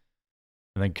tunnel?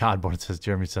 And then Godborn says,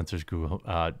 Jeremy censors Google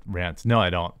rants. No, I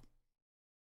don't.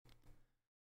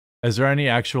 Is there any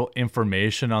actual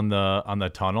information on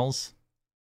the tunnels?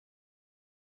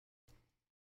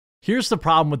 Here's the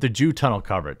problem with the Jew tunnel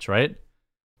coverage, right?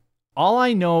 All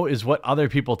I know is what other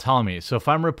people tell me. So if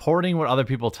I'm reporting what other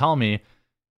people tell me,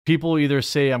 people either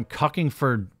say I'm cucking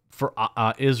for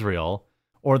Israel,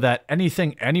 or that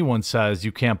anything anyone says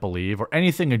you can't believe, or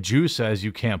anything a Jew says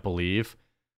you can't believe.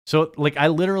 So, like, I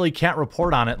literally can't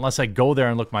report on it unless I go there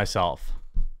and look myself.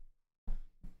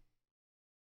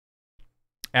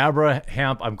 Abra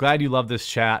Hamp, I'm glad you love this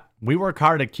chat. We work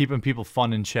hard at keeping people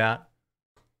fun in chat.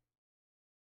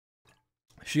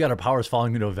 She got her powers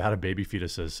following the Nevada baby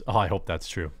fetuses. Oh, I hope that's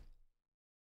true.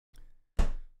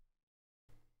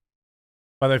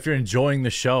 By the way, if you're enjoying the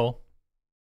show,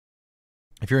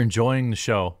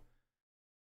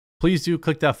 please do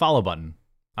click that follow button.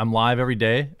 I'm live every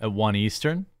day at 1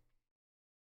 Eastern.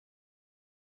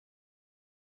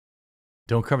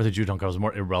 Don't cover the Jew, don't cover the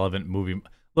more irrelevant movie.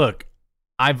 Look,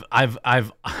 I've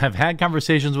had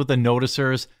conversations with the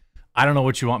noticers. I don't know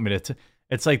what you want me to.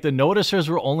 It's like the noticers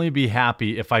will only be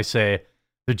happy if I say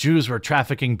the Jews were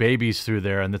trafficking babies through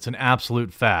there, and that's an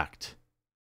absolute fact.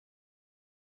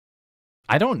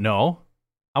 I don't know.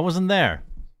 I wasn't there.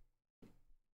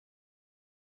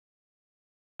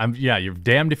 Yeah, you're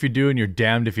damned if you do and you're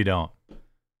damned if you don't.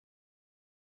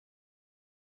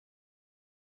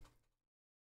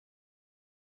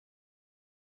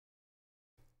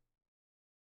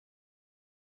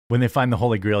 When they find the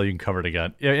Holy Grail, you can cover it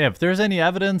again. Yeah, if there's any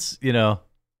evidence, you know,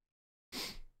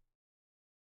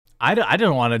 I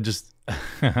don't want to just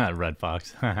Red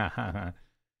Fox.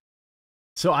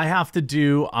 So I have to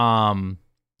do all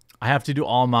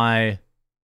my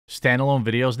standalone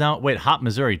videos now. Wait, Hot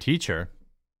Missouri Teacher.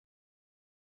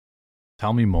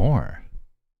 Tell me more.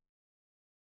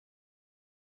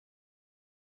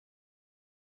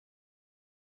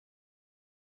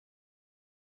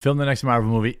 Film the next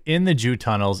Marvel movie in the Jew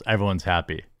tunnels. Everyone's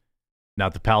happy.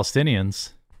 Not the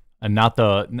Palestinians, and not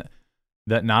the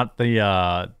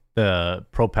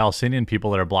pro-Palestinian people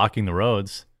that are blocking the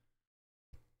roads.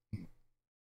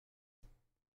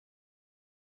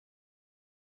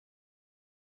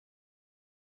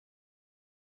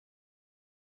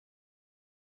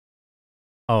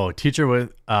 Oh,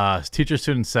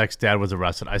 teacher-student sex. Dad was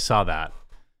arrested. I saw that.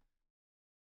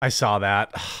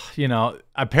 You know,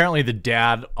 apparently the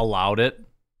dad allowed it.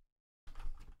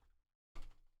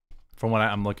 From what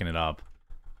I'm looking it up.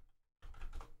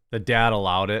 The dad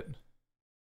allowed it.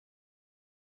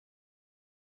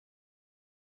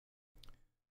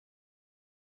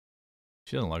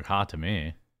 She doesn't look hot to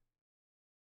me.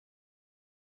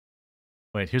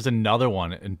 Wait, here's another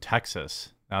one in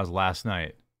Texas. That was last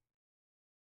night.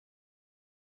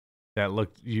 That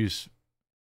looked used.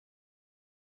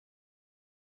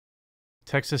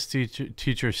 Texas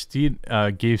teacher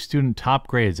gave student top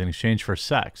grades in exchange for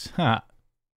sex.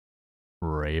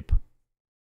 Rape.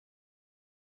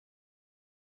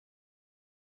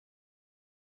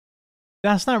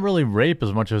 That's not really rape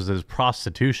as much as it is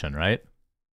prostitution, right?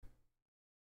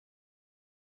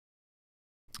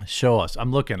 Show us.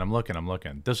 I'm looking.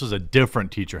 This was a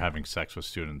different teacher having sex with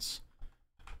students.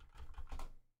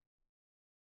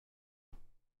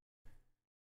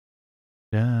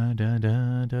 Da da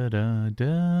da da da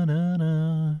da da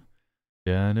da.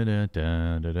 Da da da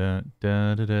da da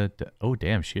da da da. Oh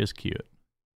damn, she is cute.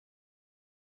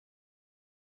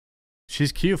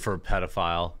 She's cute for a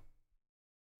pedophile.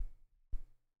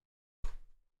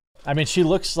 I mean, she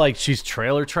looks like she's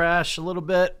trailer trash a little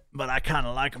bit, but I kind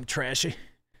of like them trashy.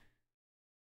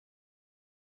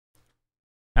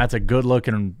 That's a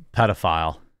good-looking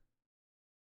pedophile.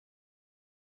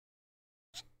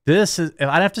 This is...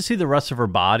 I'd have to see the rest of her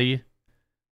body,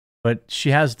 but she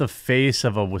has the face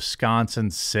of a Wisconsin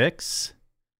 6.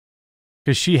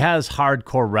 Because she has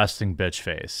hardcore resting bitch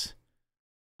face.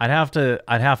 I'd have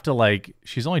to like...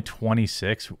 She's only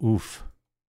 26. Oof.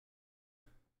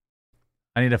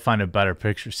 I need to find a better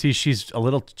picture. See, she's a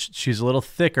little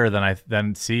thicker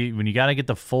than see, when you got to get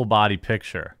the full body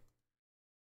picture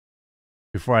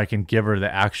before I can give her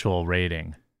the actual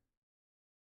rating.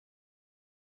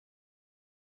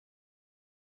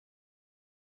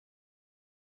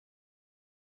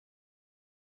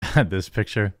 This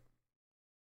picture.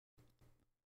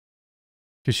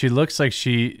 Because she looks like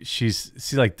she's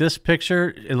see, like this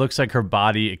picture, it looks like her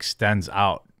body extends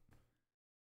out.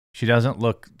 She doesn't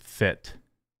look fit.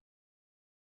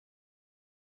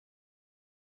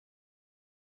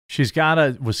 She's got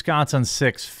a Wisconsin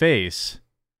 6 face.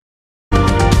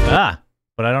 But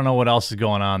I don't know what else is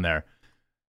going on there.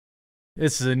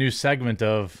 This is a new segment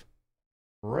of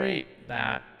Rate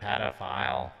That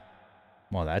Pedophile.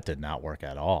 Well, that did not work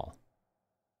at all.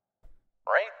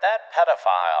 Rate That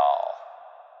Pedophile.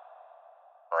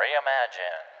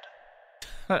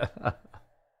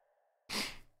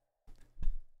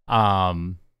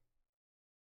 Reimagined.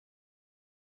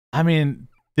 I mean,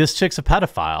 this chick's a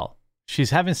pedophile.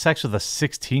 She's having sex with a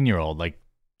 16-year-old. Like,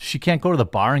 she can't go to the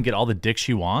bar and get all the dick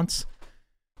she wants.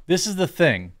 This is the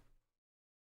thing.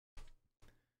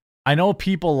 I know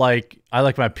people like... I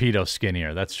like my pedo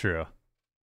skinnier. That's true.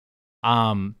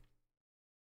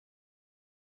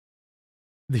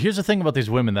 Here's the thing about these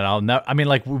women that I'll never... I mean,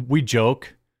 like, we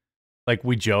joke. Like,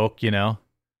 we joke, you know?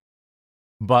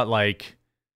 But, like,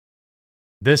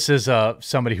 this is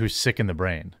somebody who's sick in the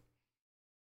brain.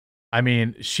 I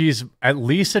mean, she's at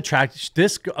least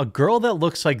attractive. A girl that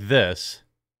looks like this.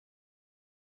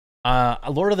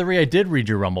 Lord of the Rings, I did read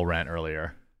your Rumble rant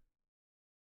earlier.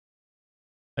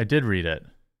 I did read it.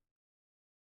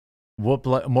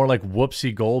 More like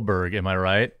Whoopsie Goldberg, am I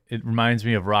right? It reminds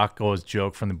me of Rocco's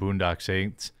joke from the Boondock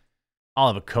Saints. I'll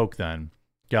have a Coke then.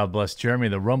 God bless Jeremy,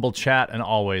 the Rumble chat, and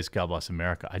always God bless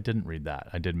America. I didn't read that.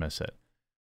 I did miss it.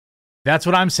 That's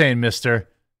what I'm saying, mister.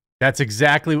 That's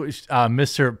exactly what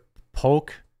Mr.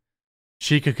 Poke.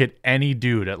 She could get any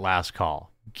dude at last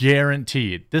call.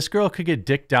 Guaranteed. This girl could get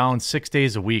dick down 6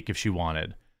 days a week if she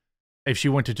wanted. if she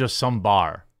went to just some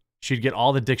bar. She'd get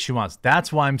all the dick she wants.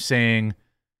 That's why I'm saying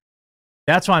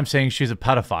she's a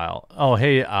pedophile. Oh,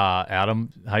 hey,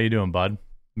 Adam, how you doing, bud?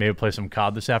 Maybe play some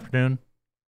COD this afternoon.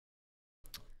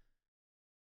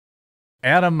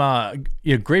 Adam,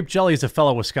 Grape Jelly is a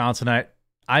fellow Wisconsinite.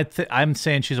 I'm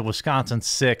saying she's a Wisconsin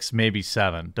 6, maybe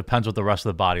 7. Depends what the rest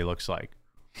of the body looks like.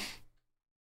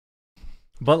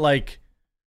 But like,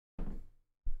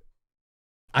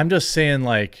 I'm just saying,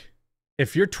 like,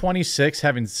 if you're 26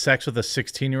 having sex with a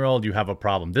 16-year-old, you have a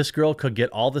problem. This girl could get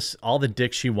all the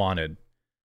dick she wanted.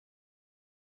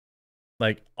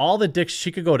 Like, all the dicks,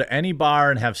 she could go to any bar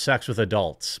and have sex with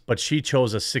adults, but she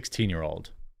chose a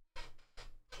 16-year-old.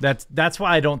 That's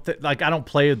why I don't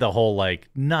play the whole like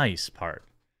nice part.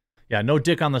 Yeah, no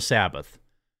dick on the Sabbath.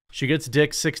 She gets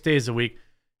dick 6 days a week.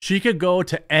 She could go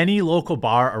to any local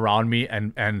bar around me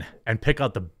and pick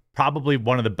out probably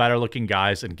one of the better looking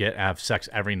guys and have sex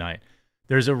every night.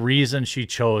 There's a reason she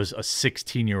chose a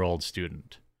 16-year-old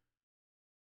student.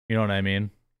 You know what I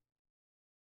mean?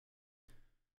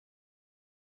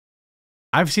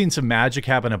 I've seen some magic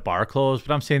happen at bar closed,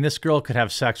 but I'm saying this girl could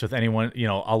have sex with anyone, you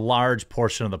know, a large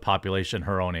portion of the population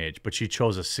her own age, but she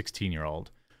chose a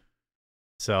 16-year-old.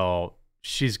 So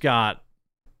she's got,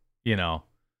 you know,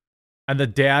 and the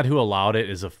dad who allowed it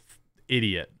is a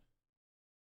idiot.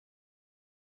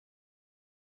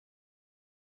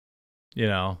 You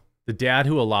know, the dad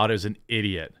who allowed it is an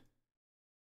idiot.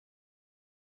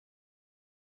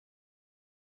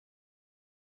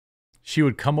 She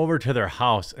would come over to their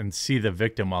house and see the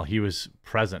victim while he was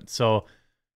present. So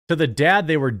to the dad,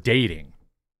 they were dating.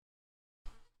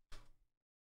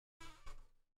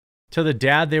 To the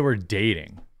dad, they were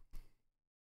dating.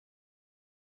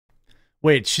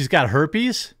 Wait, she's got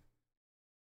herpes?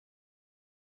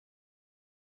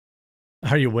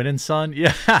 Are you winning, son?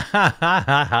 Yeah.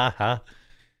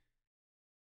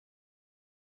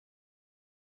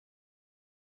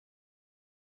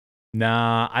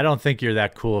 Nah, I don't think you're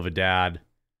that cool of a dad.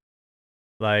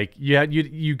 Like, yeah,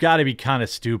 you got to be kind of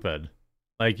stupid.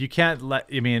 Like, you can't let.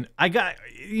 I mean,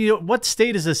 what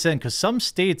state is this in? Because some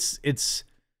states it's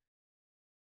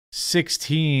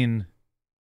 16.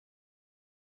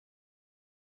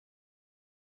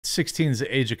 16 is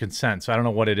the age of consent, so I don't know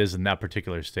what it is in that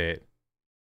particular state.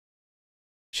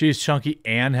 She's chunky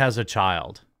and has a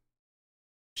child.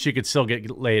 She could still get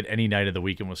laid any night of the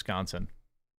week in Wisconsin.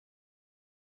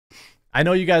 I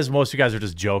know most of you guys are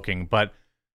just joking, but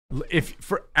if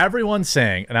for everyone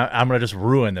saying, and I'm going to just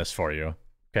ruin this for you,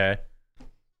 okay?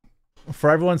 For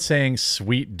everyone saying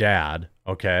sweet dad,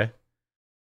 okay?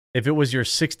 If it was your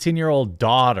 16-year-old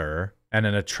daughter and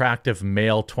an attractive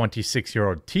male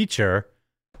 26-year-old teacher,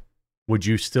 would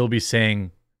you still be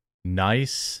saying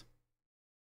nice?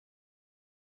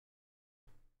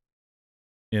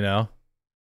 You know?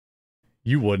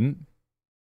 You wouldn't.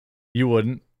 You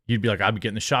wouldn't. You'd be like, I'd be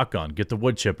getting the shotgun, get the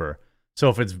wood chipper. So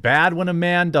if it's bad when a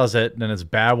man does it, then it's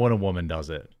bad when a woman does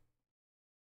it.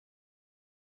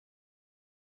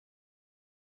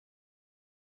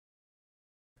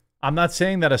 I'm not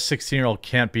saying that a 16-year-old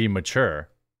can't be mature.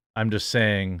 I'm just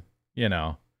saying, you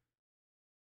know,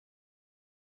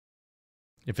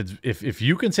 if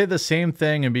you can say the same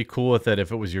thing and be cool with it,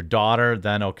 if it was your daughter,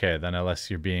 then okay, then unless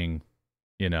you're being,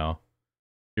 you know,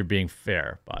 you're being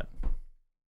fair, but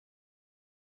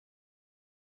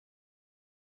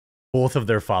both of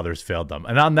their fathers failed them.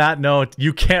 And on that note,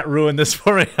 you can't ruin this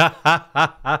for me.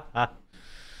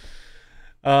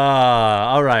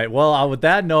 All right. Well, with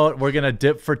that note, we're going to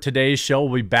dip for today's show.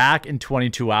 We'll be back in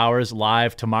 22 hours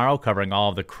live tomorrow, covering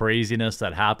all of the craziness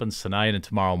that happens tonight and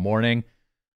tomorrow morning.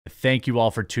 Thank you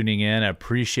all for tuning in. I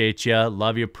appreciate you.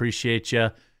 Love you. Appreciate you.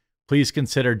 Please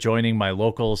consider joining my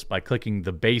locals by clicking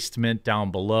the basement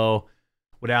down below.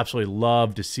 Would absolutely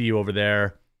love to see you over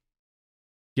there.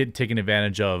 Taking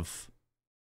advantage of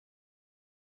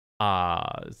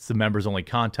it's the members only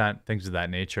content, things of that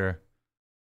nature.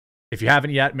 If you haven't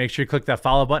yet, make sure you click that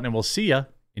follow button and we'll see you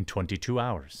in 22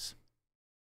 hours.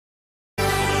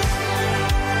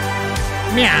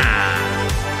 Meow.